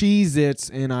of the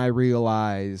Cheez-Its and I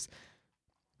realize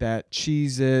that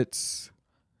Cheez-Its,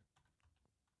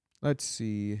 let's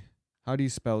see, how do you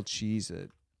spell Cheez-It?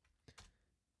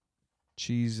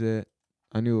 Cheez-It,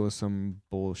 I knew it was some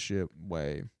bullshit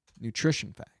way.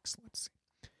 Nutrition facts, let's see.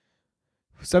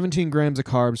 17 grams of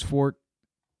carbs,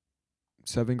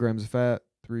 7 grams of fat,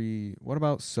 3, what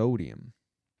about sodium?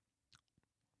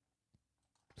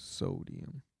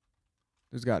 Sodium.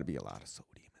 There's got to be a lot of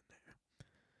sodium in there.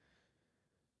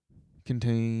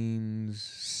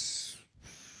 Contains...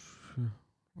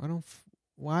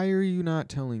 Why are you not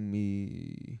telling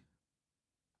me?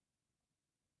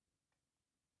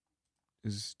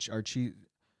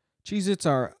 Cheez-Its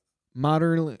are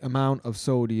moderate amount of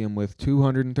sodium with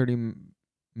 230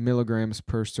 milligrams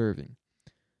per serving.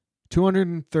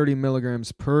 230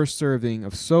 milligrams per serving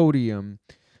of sodium.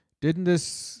 Didn't this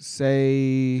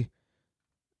say...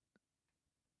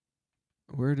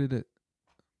 Where did it...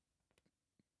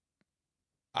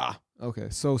 Okay,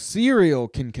 so cereal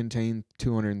can contain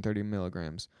 230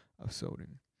 milligrams of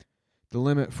sodium. The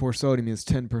limit for sodium is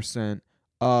 10%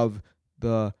 of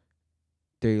the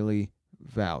daily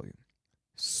value.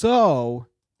 So,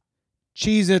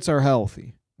 Cheez-Its are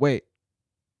healthy. Wait.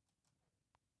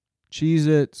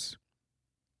 Cheez-Its.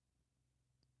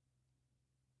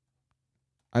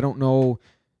 I don't know.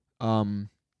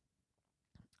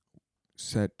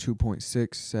 Set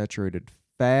 2.6 saturated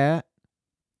fat.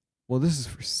 Well, this is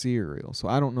for cereal, so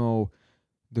I don't know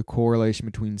the correlation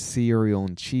between cereal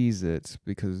and Cheez-Its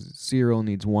because cereal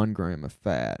needs 1 gram of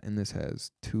fat, and this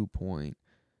has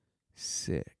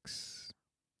 2.6.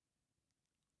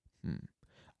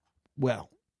 Well,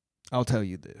 I'll tell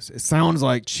you this. It sounds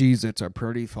like Cheez-Its are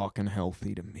pretty fucking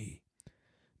healthy to me.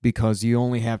 Because you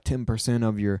only have 10%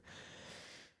 of your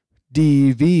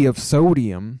DV of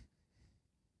sodium.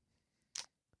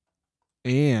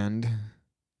 And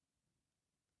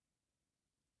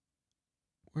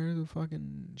where's the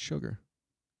fucking sugar?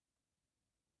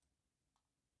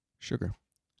 Sugar.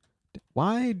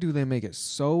 Why do they make it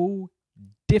so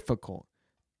difficult?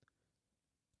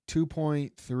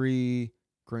 2.3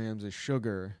 grams of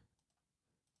sugar.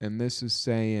 And this is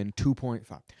saying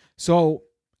 2.5. So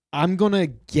I'm going to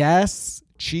guess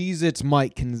Cheez-Its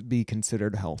might be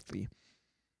considered healthy.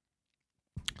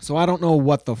 So I don't know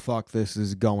what the fuck this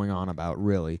is going on about,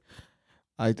 really.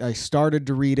 I started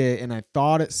to read it, and I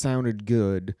thought it sounded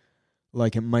good,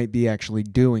 like it might be actually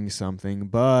doing something,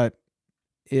 but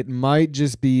it might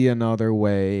just be another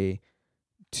way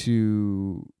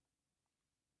to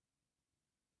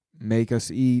make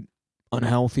us eat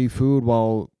unhealthy food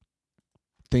while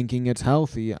thinking it's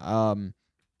healthy.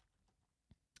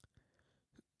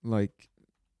 Like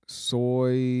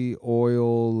soy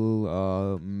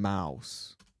oil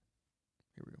mouse.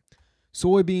 Here we go.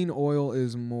 Soybean oil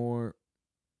is more.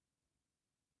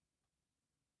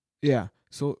 Yeah.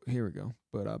 So here we go.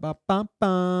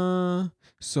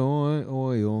 Soy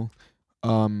oil.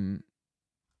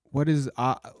 What is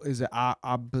what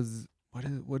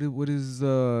is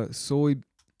soy?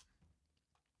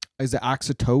 Is it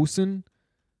oxytocin?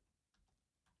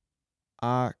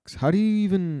 How do you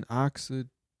even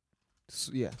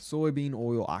soybean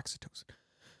oil oxytocin.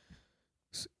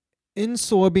 In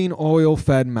soybean oil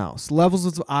fed mouse, levels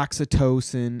of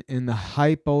oxytocin in the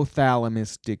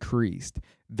hypothalamus decreased.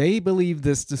 They believe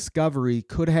this discovery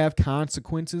could have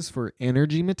consequences for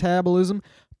energy metabolism,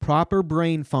 proper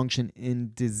brain function,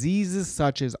 and diseases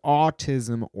such as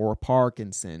autism or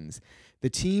Parkinson's. The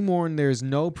team warned there's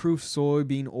no proof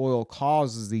soybean oil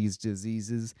causes these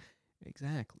diseases.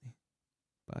 Exactly.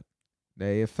 But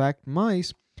they affect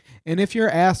mice. And if you're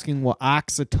asking what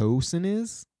oxytocin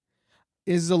is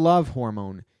a love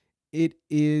hormone.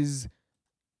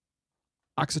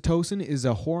 Oxytocin is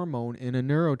a hormone and a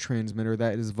neurotransmitter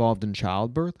that is involved in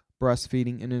childbirth,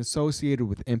 breastfeeding, and is associated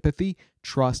with empathy,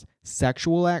 trust,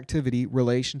 sexual activity,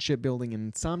 relationship building,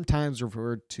 and sometimes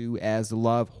referred to as the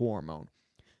love hormone.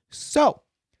 So,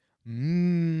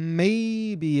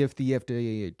 maybe if the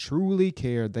FDA truly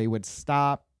cared, they would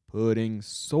stop putting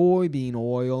soybean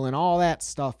oil and all that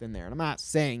stuff in there. And I'm not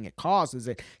saying it causes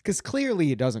it, because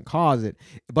clearly it doesn't cause it,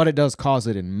 but it does cause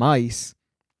it in mice.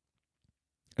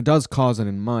 It does cause it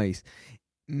in mice.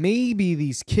 Maybe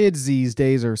these kids these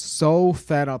days are so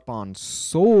fed up on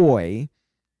soy,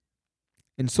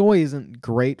 and soy isn't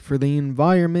great for the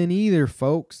environment either,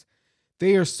 folks.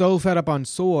 They are so fed up on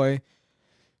soy.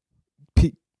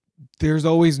 There's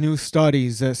always new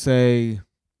studies that say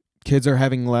kids are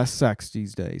having less sex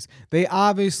these days. They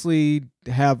obviously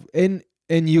have, and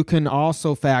you can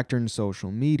also factor in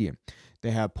social media.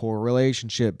 They have poor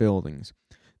relationship buildings.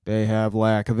 They have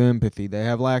lack of empathy. They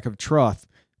have lack of trust.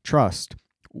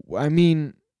 I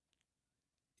mean,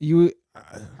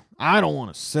 I don't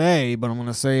want to say, but I'm going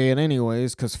to say it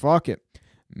anyways, because fuck it.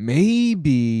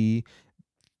 Maybe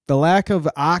the lack of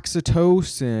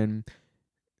oxytocin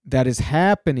that is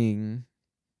happening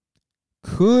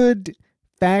could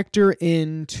factor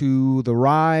into the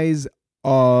rise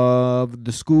of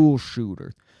the school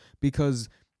shooter, because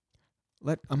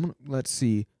let's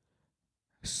see.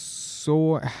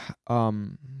 So,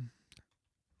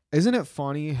 isn't it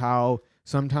funny how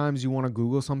sometimes you want to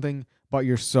Google something, but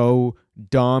you're so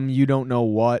dumb you don't know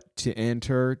what to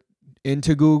enter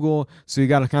into Google, so you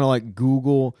got to kind of like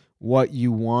Google what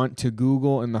you want to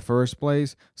Google in the first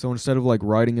place. So instead of like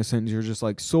writing a sentence, you're just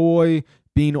like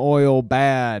soybean oil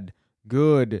bad,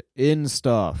 good, in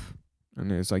stuff.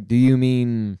 And it's like, do you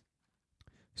mean...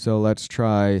 So let's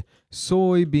try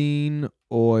soybean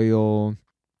oil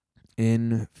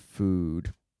in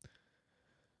food.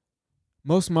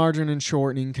 Most margarine and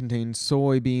shortening contain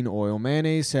soybean oil.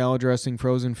 Mayonnaise, salad dressing,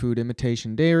 frozen food,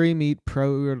 imitation dairy, meat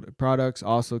products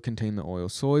also contain the oil.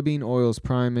 Soybean oil is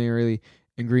primarily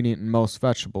ingredient in most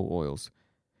vegetable oils.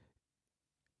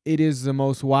 It is the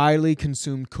most widely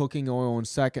consumed cooking oil and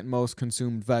second most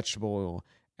consumed vegetable oil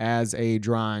as a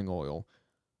drying oil.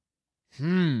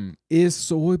 Is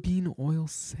soybean oil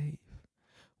safe?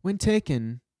 When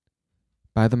taken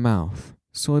by the mouth,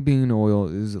 soybean oil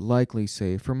is likely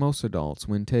safe for most adults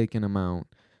when taken amount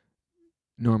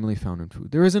normally found in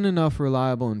food. There isn't enough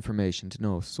reliable information to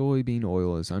know if soybean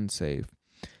oil is unsafe.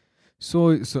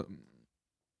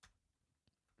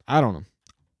 I don't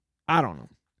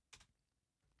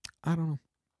know.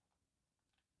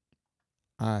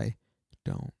 I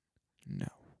don't know.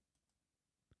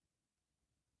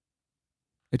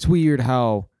 It's weird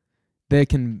how they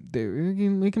can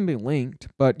be linked,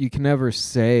 but you can never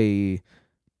say,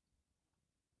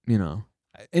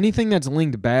 anything that's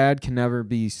linked bad can never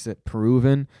be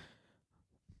proven.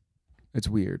 It's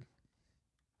weird.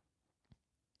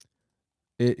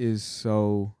 It is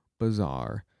so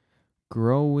bizarre.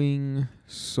 Growing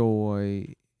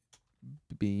soy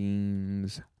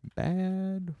beans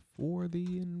bad for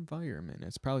the environment?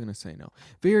 It's probably going to say no.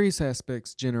 Various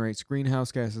aspects generates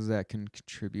greenhouse gases that can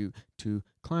contribute to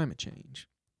climate change.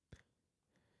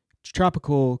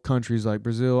 Tropical countries like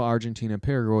Brazil, Argentina, and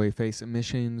Paraguay face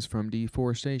emissions from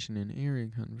deforestation and area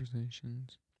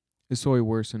conservations. Is soy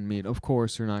worse than meat? Of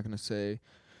course, they're not going to say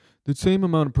the same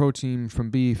amount of protein from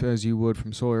beef as you would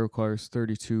from soy requires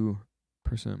 32%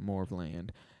 more of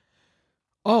land.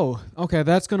 Oh, okay,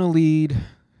 that's going to lead...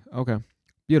 Okay,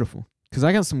 beautiful. Because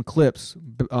I got some clips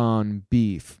on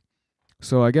beef.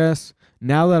 So I guess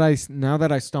now that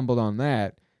I stumbled on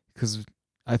that, because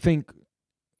I think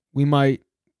we might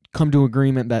come to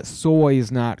agreement that soy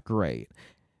is not great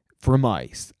for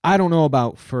mice. I don't know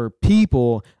about for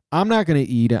people. I'm not going to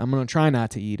eat it. I'm going to try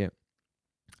not to eat it.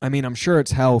 I mean, I'm sure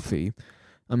it's healthy.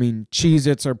 I mean,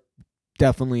 Cheez-Its are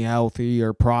definitely healthy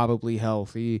or probably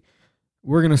healthy.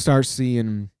 We're going to start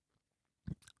seeing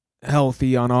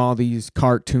healthy on all these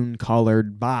cartoon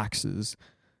colored boxes.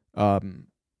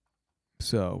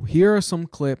 So here are some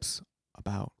clips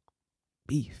about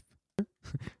beef.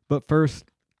 But first,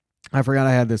 I forgot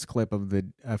I had this clip of the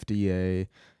FDA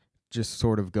just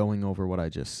sort of going over what I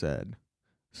just said.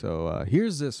 So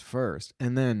here's this first,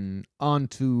 and then on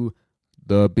to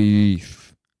the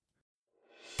beef.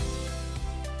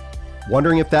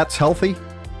 Wondering if that's healthy?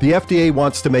 The FDA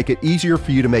wants to make it easier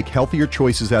for you to make healthier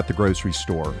choices at the grocery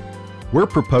store. We're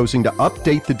proposing to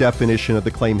update the definition of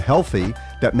the claim healthy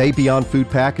that may be on food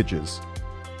packages.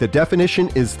 The definition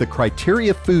is the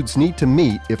criteria foods need to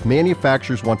meet if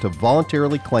manufacturers want to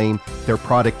voluntarily claim their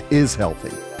product is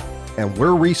healthy. And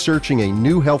we're researching a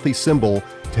new healthy symbol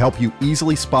to help you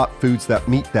easily spot foods that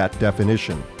meet that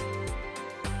definition.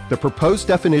 The proposed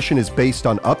definition is based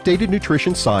on updated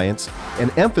nutrition science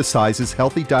and emphasizes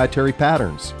healthy dietary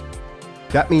patterns.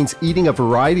 That means eating a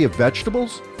variety of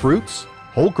vegetables, fruits,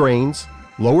 whole grains,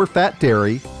 lower fat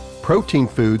dairy, protein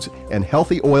foods, and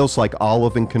healthy oils like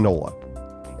olive and canola,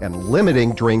 and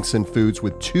limiting drinks and foods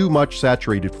with too much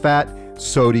saturated fat,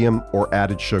 sodium, or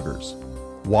added sugars.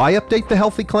 Why update the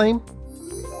healthy claim?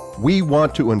 We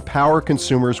want to empower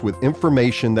consumers with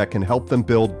information that can help them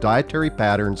build dietary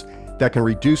patterns that can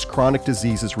reduce chronic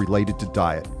diseases related to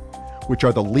diet, which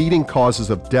are the leading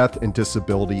causes of death and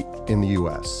disability in the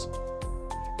U.S.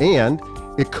 And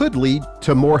it could lead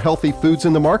to more healthy foods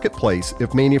in the marketplace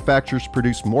if manufacturers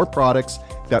produce more products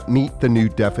that meet the new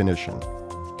definition.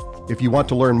 If you want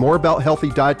to learn more about healthy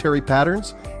dietary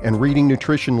patterns and reading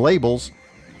nutrition labels,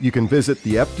 you can visit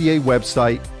the FDA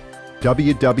website,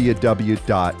 www.fda.gov.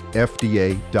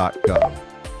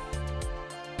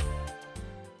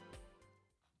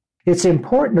 It's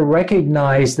important to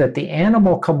recognize that the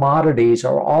animal commodities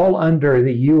are all under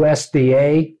the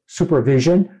USDA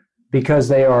supervision because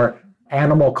they are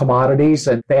animal commodities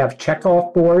and they have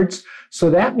checkoff boards.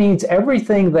 So that means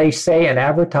everything they say in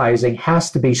advertising has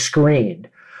to be screened.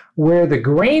 Where the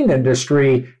grain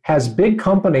industry has big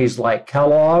companies like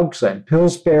Kellogg's and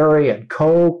Pillsbury and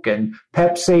Coke and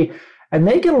Pepsi, and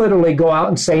they can literally go out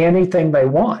and say anything they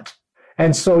want.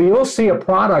 And so you'll see a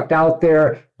product out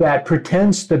there that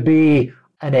pretends to be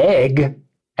an egg,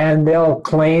 and they'll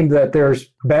claim that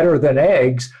there's better than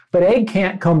eggs, but egg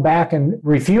can't come back and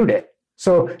refute it.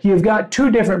 So you've got two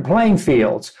different playing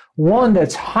fields, one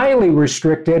that's highly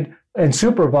restricted and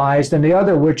supervised, and the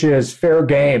other which is fair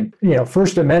game.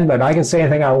 First Amendment, I can say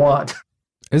anything I want.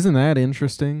 Isn't that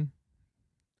interesting?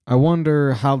 I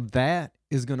wonder how that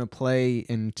is going to play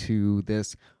into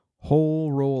this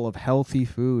whole role of healthy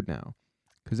food now.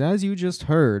 Because as you just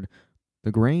heard,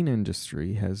 the grain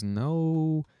industry has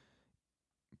they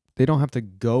don't have to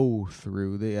go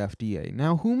through the FDA.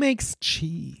 Now, who makes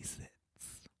cheese?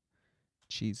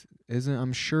 Cheese isn't,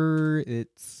 I'm sure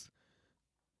it's,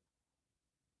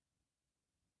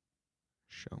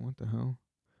 what the hell?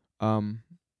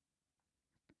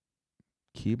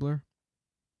 Keebler?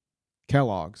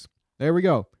 Kellogg's. There we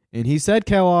go. And he said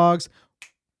Kellogg's.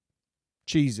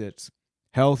 Cheez-Its.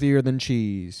 Healthier than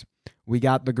cheese. We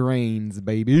got the grains,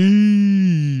 baby.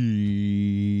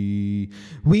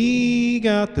 We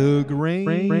got the grains.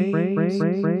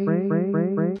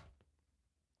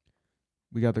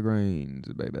 We got the grains,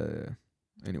 baby.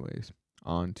 Anyways,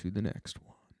 on to the next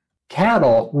one.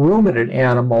 Cattle, ruminant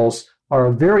animals, are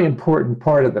a very important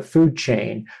part of the food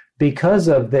chain because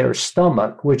of their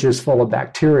stomach, which is full of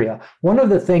bacteria. One of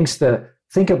the things to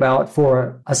think about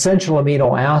for essential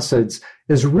amino acids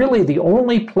is really the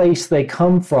only place they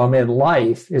come from in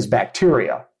life is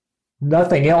bacteria.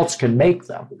 Nothing else can make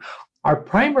them. Our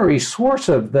primary source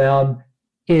of them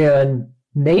in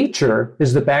nature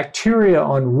is the bacteria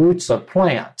on roots of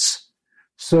plants.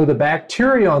 So the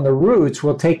bacteria on the roots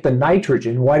will take the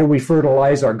nitrogen. Why do we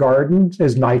fertilize our garden?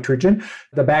 Is nitrogen.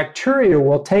 The bacteria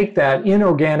will take that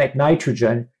inorganic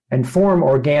nitrogen and form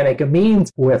organic amines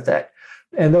with it.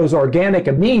 And those organic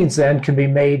amines then can be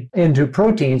made into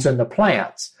proteins in the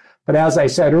plants. But as I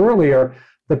said earlier,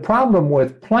 the problem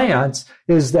with plants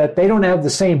is that they don't have the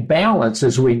same balance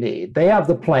as we need. They have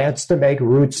the plants to make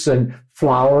roots and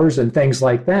flowers and things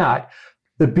like that.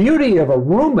 The beauty of a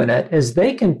ruminant is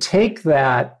they can take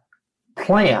that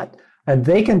plant and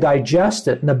they can digest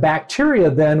it, and the bacteria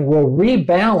then will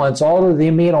rebalance all of the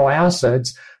amino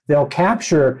acids. They'll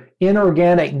capture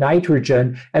inorganic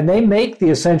nitrogen, and they make the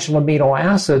essential amino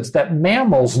acids that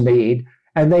mammals need,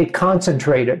 and they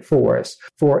concentrate it for us.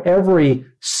 For every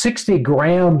 60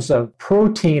 grams of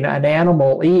protein an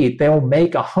animal eats, they'll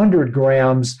make 100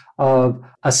 grams of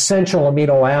essential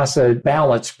amino acid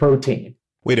balanced protein.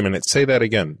 Wait a minute, say that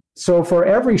again. So for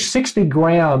every 60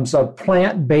 grams of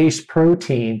plant-based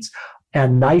proteins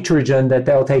and nitrogen that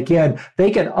they'll take in,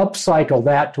 they can upcycle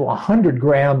that to 100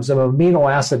 grams of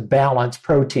amino acid balanced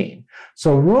protein.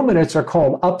 So ruminants are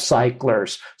called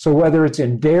upcyclers. So whether it's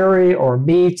in dairy or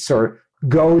meats or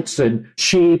goats and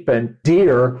sheep and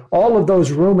deer, all of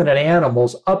those ruminant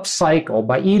animals upcycle.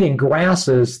 By eating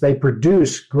grasses, they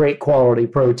produce great quality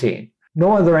protein.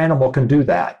 No other animal can do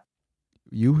that.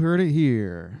 You heard it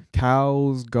here.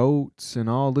 Cows, goats, and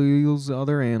all these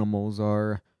other animals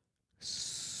are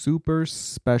super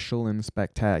special and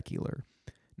spectacular.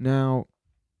 Now,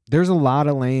 there's a lot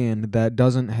of land that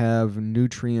doesn't have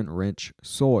nutrient-rich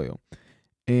soil,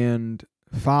 and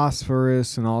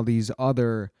phosphorus and all these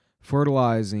other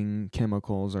fertilizing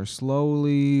chemicals are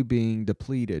slowly being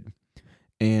depleted.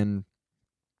 And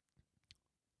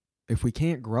if we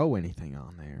can't grow anything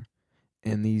on there,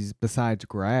 and these besides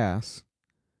grass,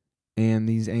 and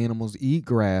these animals eat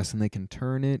grass and they can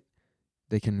turn it,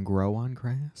 they can grow on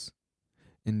grass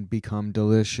and become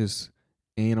delicious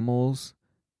animals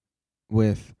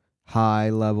with high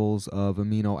levels of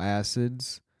amino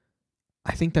acids.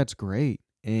 I think that's great.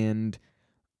 And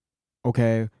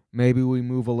okay, maybe we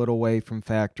move a little away from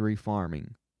factory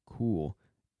farming. Cool.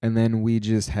 And then we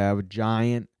just have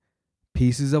giant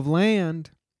pieces of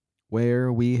land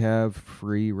where we have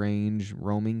free range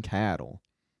roaming cattle.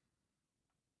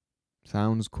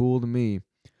 Sounds cool to me.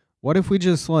 What if we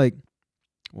just I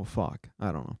don't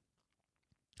know.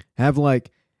 Have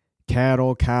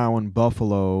cattle, cow, and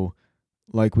buffalo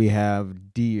like we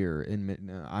have deer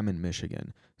I'm in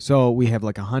Michigan. So we have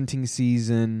a hunting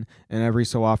season, and every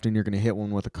so often you're going to hit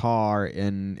one with a car,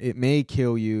 and it may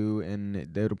kill you,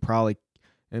 and it'll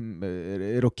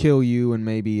kill you and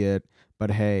maybe it,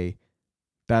 but hey,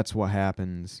 that's what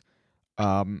happens.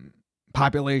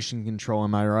 Population control,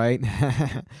 am I right?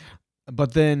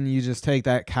 But then you just take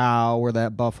that cow or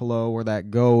that buffalo or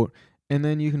that goat, and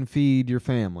then you can feed your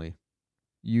family.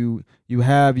 You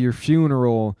have your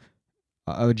funeral,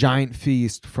 a giant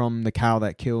feast from the cow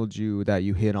that killed you that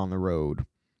you hit on the road,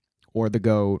 or the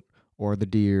goat, or the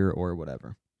deer, or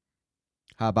whatever.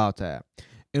 How about that?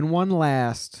 And one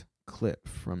last clip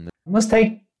from the... Let's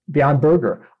take Beyond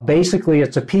Burger. Basically,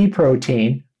 it's a pea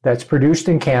protein that's produced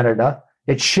in Canada.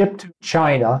 It's shipped to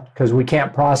China because we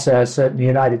can't process it in the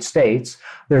United States.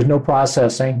 There's no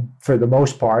processing for the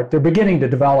most part. They're beginning to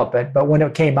develop it, but when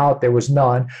it came out, there was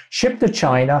none. Shipped to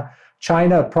China.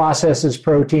 China processes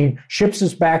protein, ships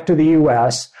us back to the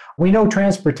U.S. We know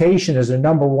transportation is the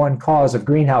number one cause of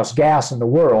greenhouse gas in the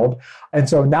world. And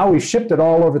so now we've shipped it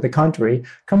all over the country,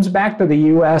 comes back to the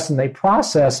U.S., and they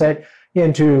process it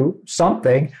into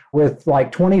something with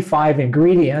 25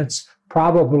 ingredients.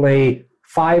 Probably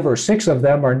 5 or 6 of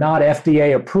them are not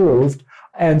FDA approved.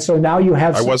 And so now you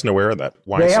have... I wasn't aware of that.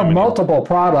 Why they so have many? multiple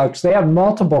products. They have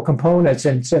multiple components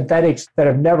in synthetics that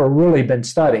have never really been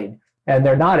studied, and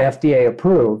they're not FDA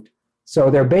approved. So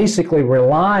they're basically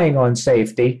relying on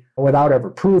safety without ever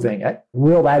proving it.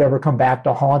 Will that ever come back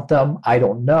to haunt them? I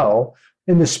don't know.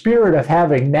 In the spirit of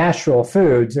having natural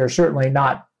foods, there's certainly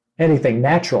not anything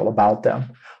natural about them.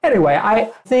 Anyway,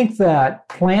 I think that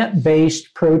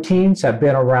plant-based proteins have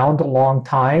been around a long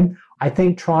time. I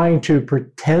think trying to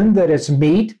pretend that it's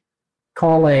meat,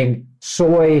 calling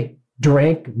soy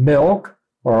drink milk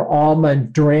or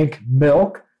almond drink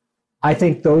milk, I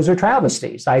think those are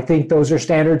travesties. I think those are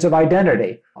standards of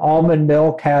identity. Almond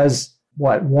milk has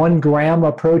 1 gram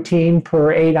of protein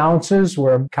per 8 ounces,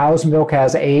 where cow's milk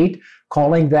has 8,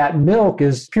 calling that milk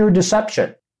is pure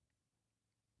deception.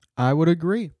 I would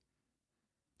agree.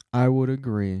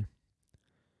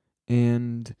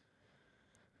 And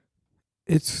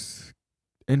it's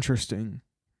interesting.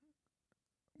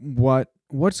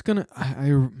 What's gonna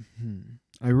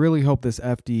I really hope this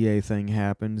FDA thing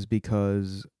happens,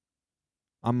 because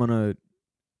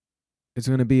it's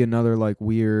gonna be another like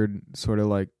weird sort of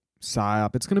like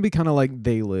psyop. It's gonna be kind of like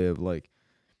They Live. Like,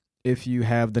 if you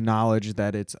have the knowledge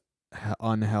that it's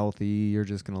unhealthy, you're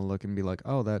just gonna look and be like,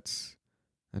 oh, that's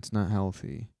not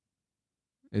healthy.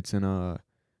 It's in a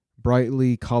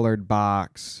brightly colored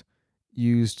box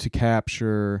used to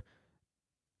capture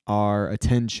our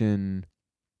attention,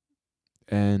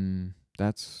 and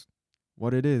that's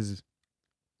what it is,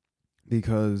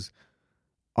 because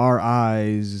our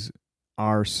eyes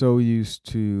are so used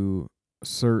to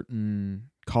certain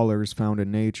colors found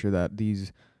in nature that we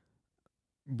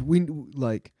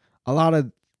like a lot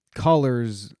of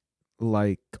colors,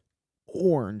 like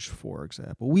orange, for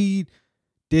example. We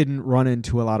didn't run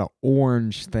into a lot of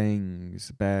orange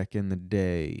things back in the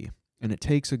day, and it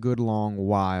takes a good long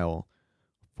while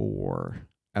for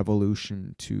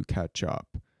evolution to catch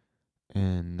up.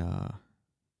 And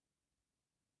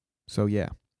so yeah,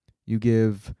 you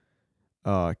give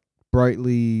a bright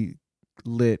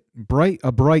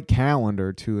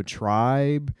calendar to a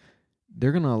tribe,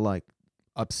 they're gonna like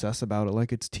obsess about it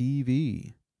like it's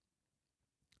TV.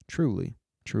 Truly,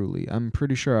 I'm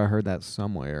pretty sure I heard that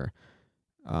somewhere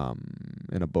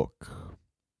in a book.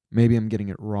 Maybe I'm getting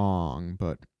it wrong,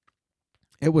 but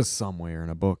it was somewhere in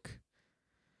a book.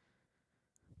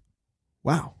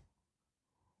 Wow.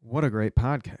 What a great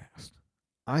podcast.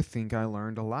 I think I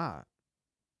learned a lot.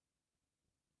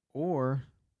 Or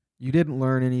you didn't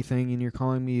learn anything and you're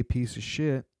calling me a piece of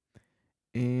shit,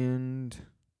 and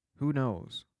who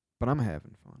knows? But I'm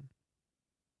having fun.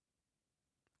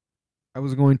 I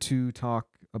was going to talk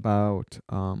about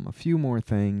a few more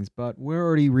things, but we're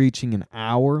already reaching an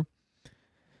hour.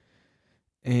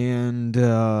 And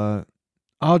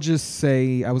I'll just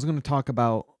say I was going to talk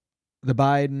about the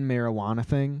Biden marijuana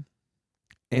thing,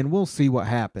 and we'll see what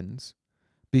happens,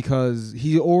 because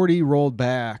he already rolled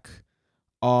back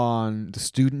on the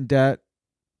student debt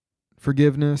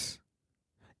forgiveness,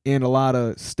 and a lot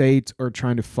of states are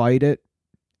trying to fight it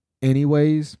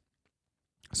anyways.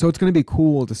 So it's going to be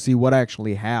cool to see what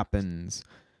actually happens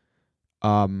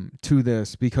to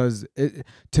this, because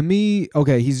to me,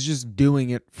 okay, he's just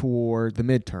doing it for the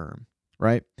midterm,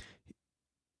 right?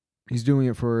 He's doing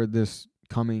it for this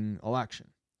coming election.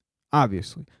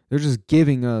 Obviously, they're just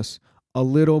giving us a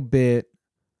little bit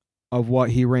of what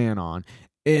he ran on.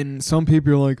 And some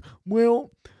people are like,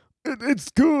 well,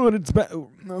 it's good, it's bad.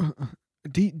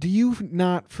 Do you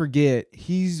not forget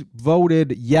he's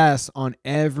voted yes on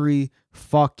every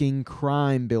fucking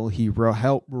crime bill? He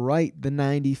helped write the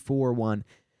 94 one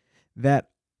that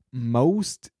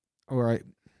a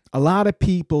lot of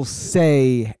people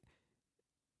say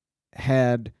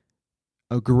had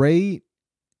a great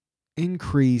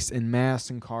increase in mass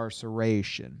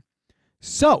incarceration.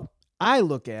 So I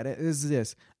look at it as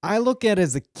this. I look at it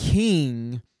as a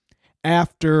king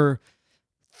after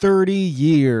 30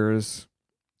 years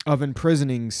of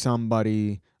imprisoning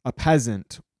somebody, a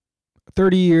peasant.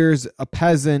 30 years, a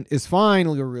peasant is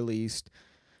finally released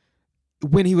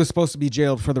when he was supposed to be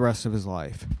jailed for the rest of his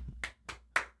life.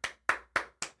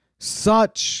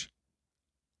 Such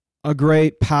a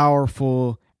great,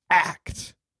 powerful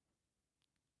act.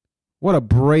 What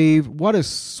a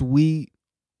sweet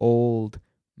old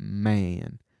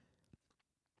man.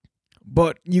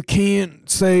 But you can't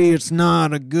say it's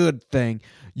not a good thing.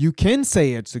 You can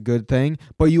say it's a good thing,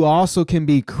 but you also can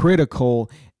be critical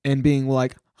and being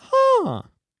like,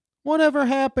 whatever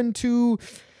happened to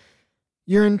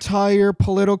your entire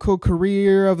political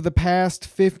career of the past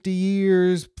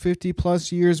 50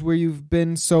 plus years where you've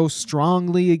been so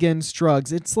strongly against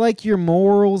drugs? It's like your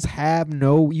morals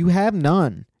you have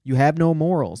none. You have no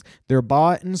morals. They're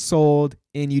bought and sold,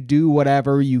 and you do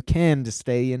whatever you can to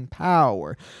stay in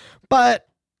power. But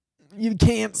you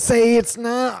can't say it's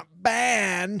not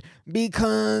bad,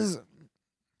 because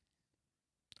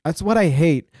that's what I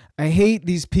hate. I hate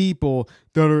these people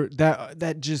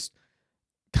that just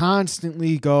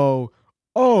constantly go,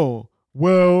 oh,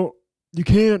 well, you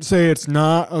can't say it's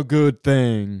not a good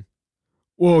thing.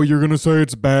 Well, you're going to say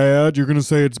it's bad? You're going to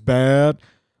say it's bad?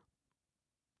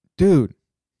 Dude,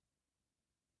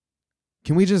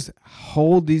 can we just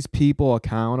hold these people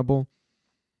accountable?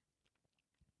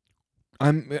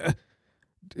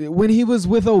 When he was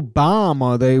with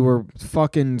Obama, they were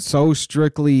fucking so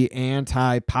strictly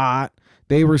anti-pot.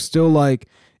 they were still like,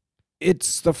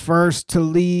 it's the first to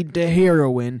lead to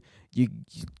heroin. You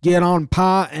get on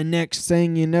pot, and next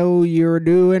thing you know, you're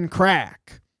doing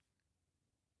crack.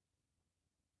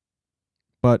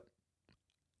 But,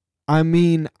 I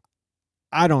mean,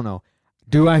 I don't know.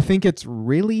 Do I think it's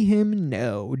really him?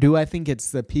 No. Do I think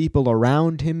it's the people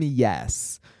around him?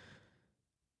 Yes.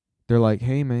 They're like,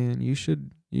 hey, man, you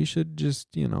should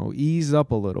just, ease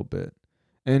up a little bit.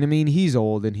 And I mean, he's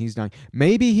old and he's dying.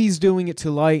 Maybe he's doing it to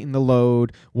lighten the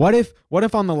load. What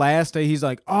if on the last day he's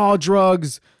like, all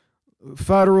drugs,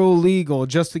 federal legal,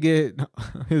 just to get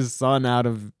his son out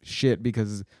of shit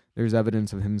because there's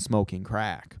evidence of him smoking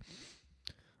crack.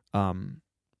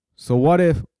 So what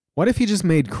if he just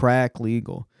made crack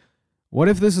legal? What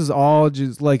if this is all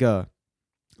just like a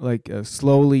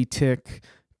slowly tick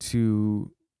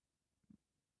to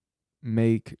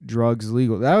make drugs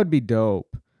legal? That would be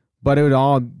dope. But it would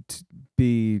all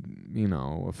be,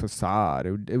 a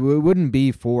facade. It wouldn't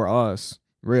be for us,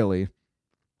 really.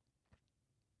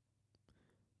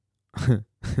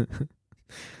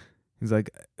 He's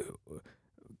like,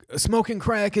 smoking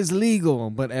crack is legal,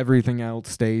 but everything else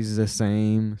stays the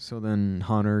same. So then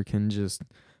Hunter can just,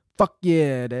 fuck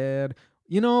yeah, Dad.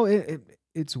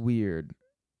 It's weird.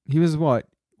 He was what?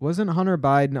 Wasn't Hunter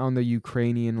Biden on the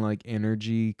Ukrainian,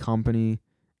 energy company?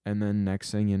 And then next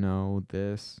thing you know,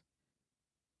 this.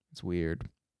 It's weird.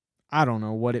 I don't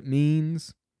know what it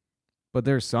means, but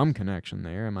there's some connection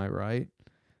there. Am I right?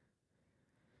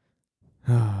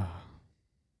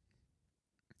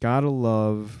 Gotta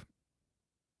love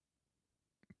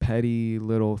petty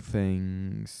little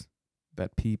things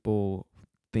that people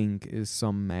think is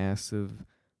some massive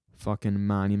fucking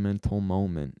monumental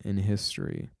moment in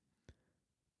history.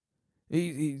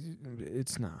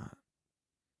 It's not.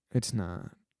 It's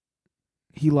not.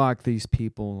 He locked these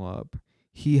people up.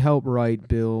 He helped write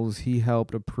bills. He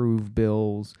helped approve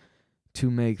bills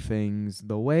to make things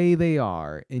the way they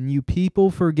are. And you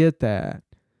people forget that.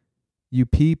 You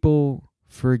people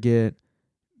forget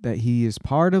that he is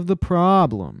part of the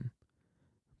problem.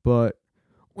 But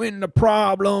when the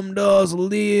problem does a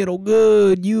little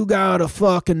good, you gotta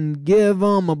fucking give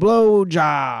them a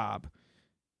blowjob.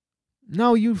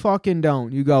 No, you fucking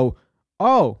don't. You go,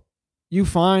 oh, you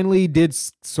finally did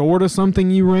sort of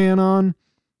something you ran on?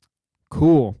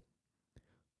 Cool.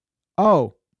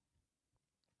 Oh,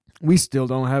 we still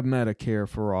don't have Medicare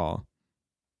for all.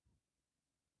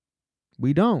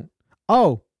 We don't.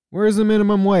 Oh, where's the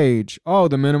minimum wage? Oh,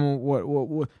 the minimum,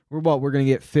 we're going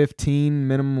to get 15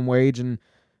 minimum wage in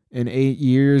 8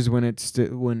 years when it's,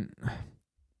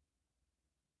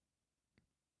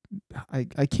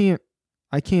 I can't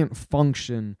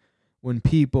function when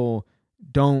people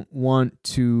don't want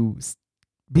to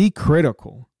be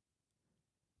critical.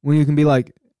 When you can be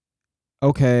like,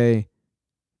 okay,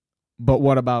 but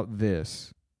what about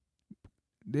this?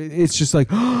 It's just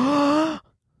like, now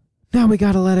we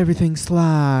got to let everything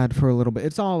slide for a little bit.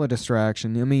 It's all a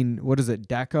distraction. I mean, what is it?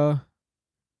 DECA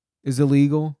is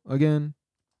illegal again.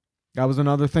 That was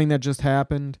another thing that just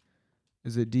happened.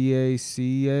 Is it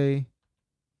DACA?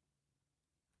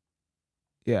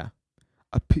 Yeah.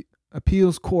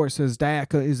 Appeals court says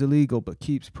DACA is illegal but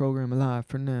keeps program alive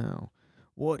for now.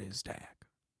 What is DACA?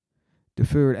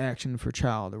 Deferred action for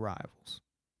child arrivals.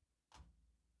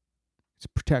 It's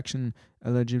protection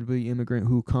allegedly immigrant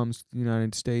who comes to the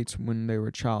United States when they were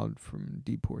a child from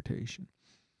deportation.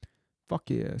 Fuck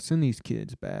yeah, send these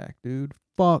kids back, dude.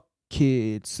 Fuck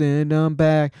kids, send them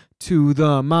back to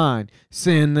the mine.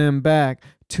 Send them back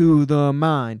to the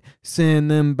mine. Send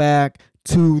them back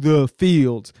to the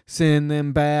fields. Send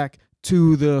them back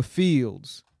to the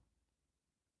fields.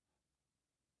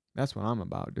 That's what I'm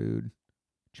about, dude.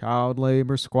 Child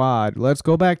labor squad. Let's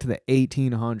go back to the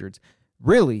 1800s.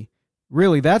 Really,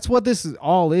 that's what this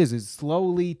is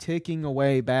slowly ticking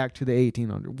away back to the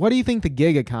 1800s. What do you think the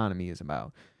gig economy is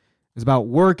about? It's about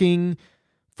working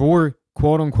for,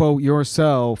 quote unquote,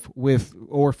 yourself being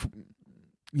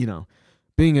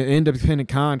an independent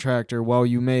contractor while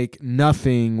you make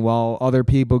nothing, while other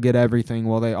people get everything,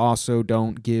 while they also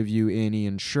don't give you any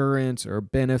insurance or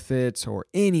benefits or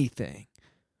anything.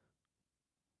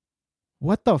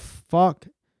 What the fuck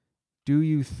do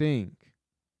you think?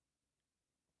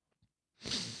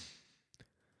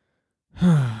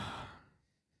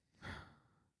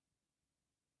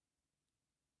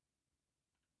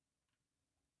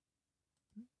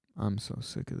 I'm so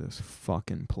sick of this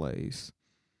fucking place.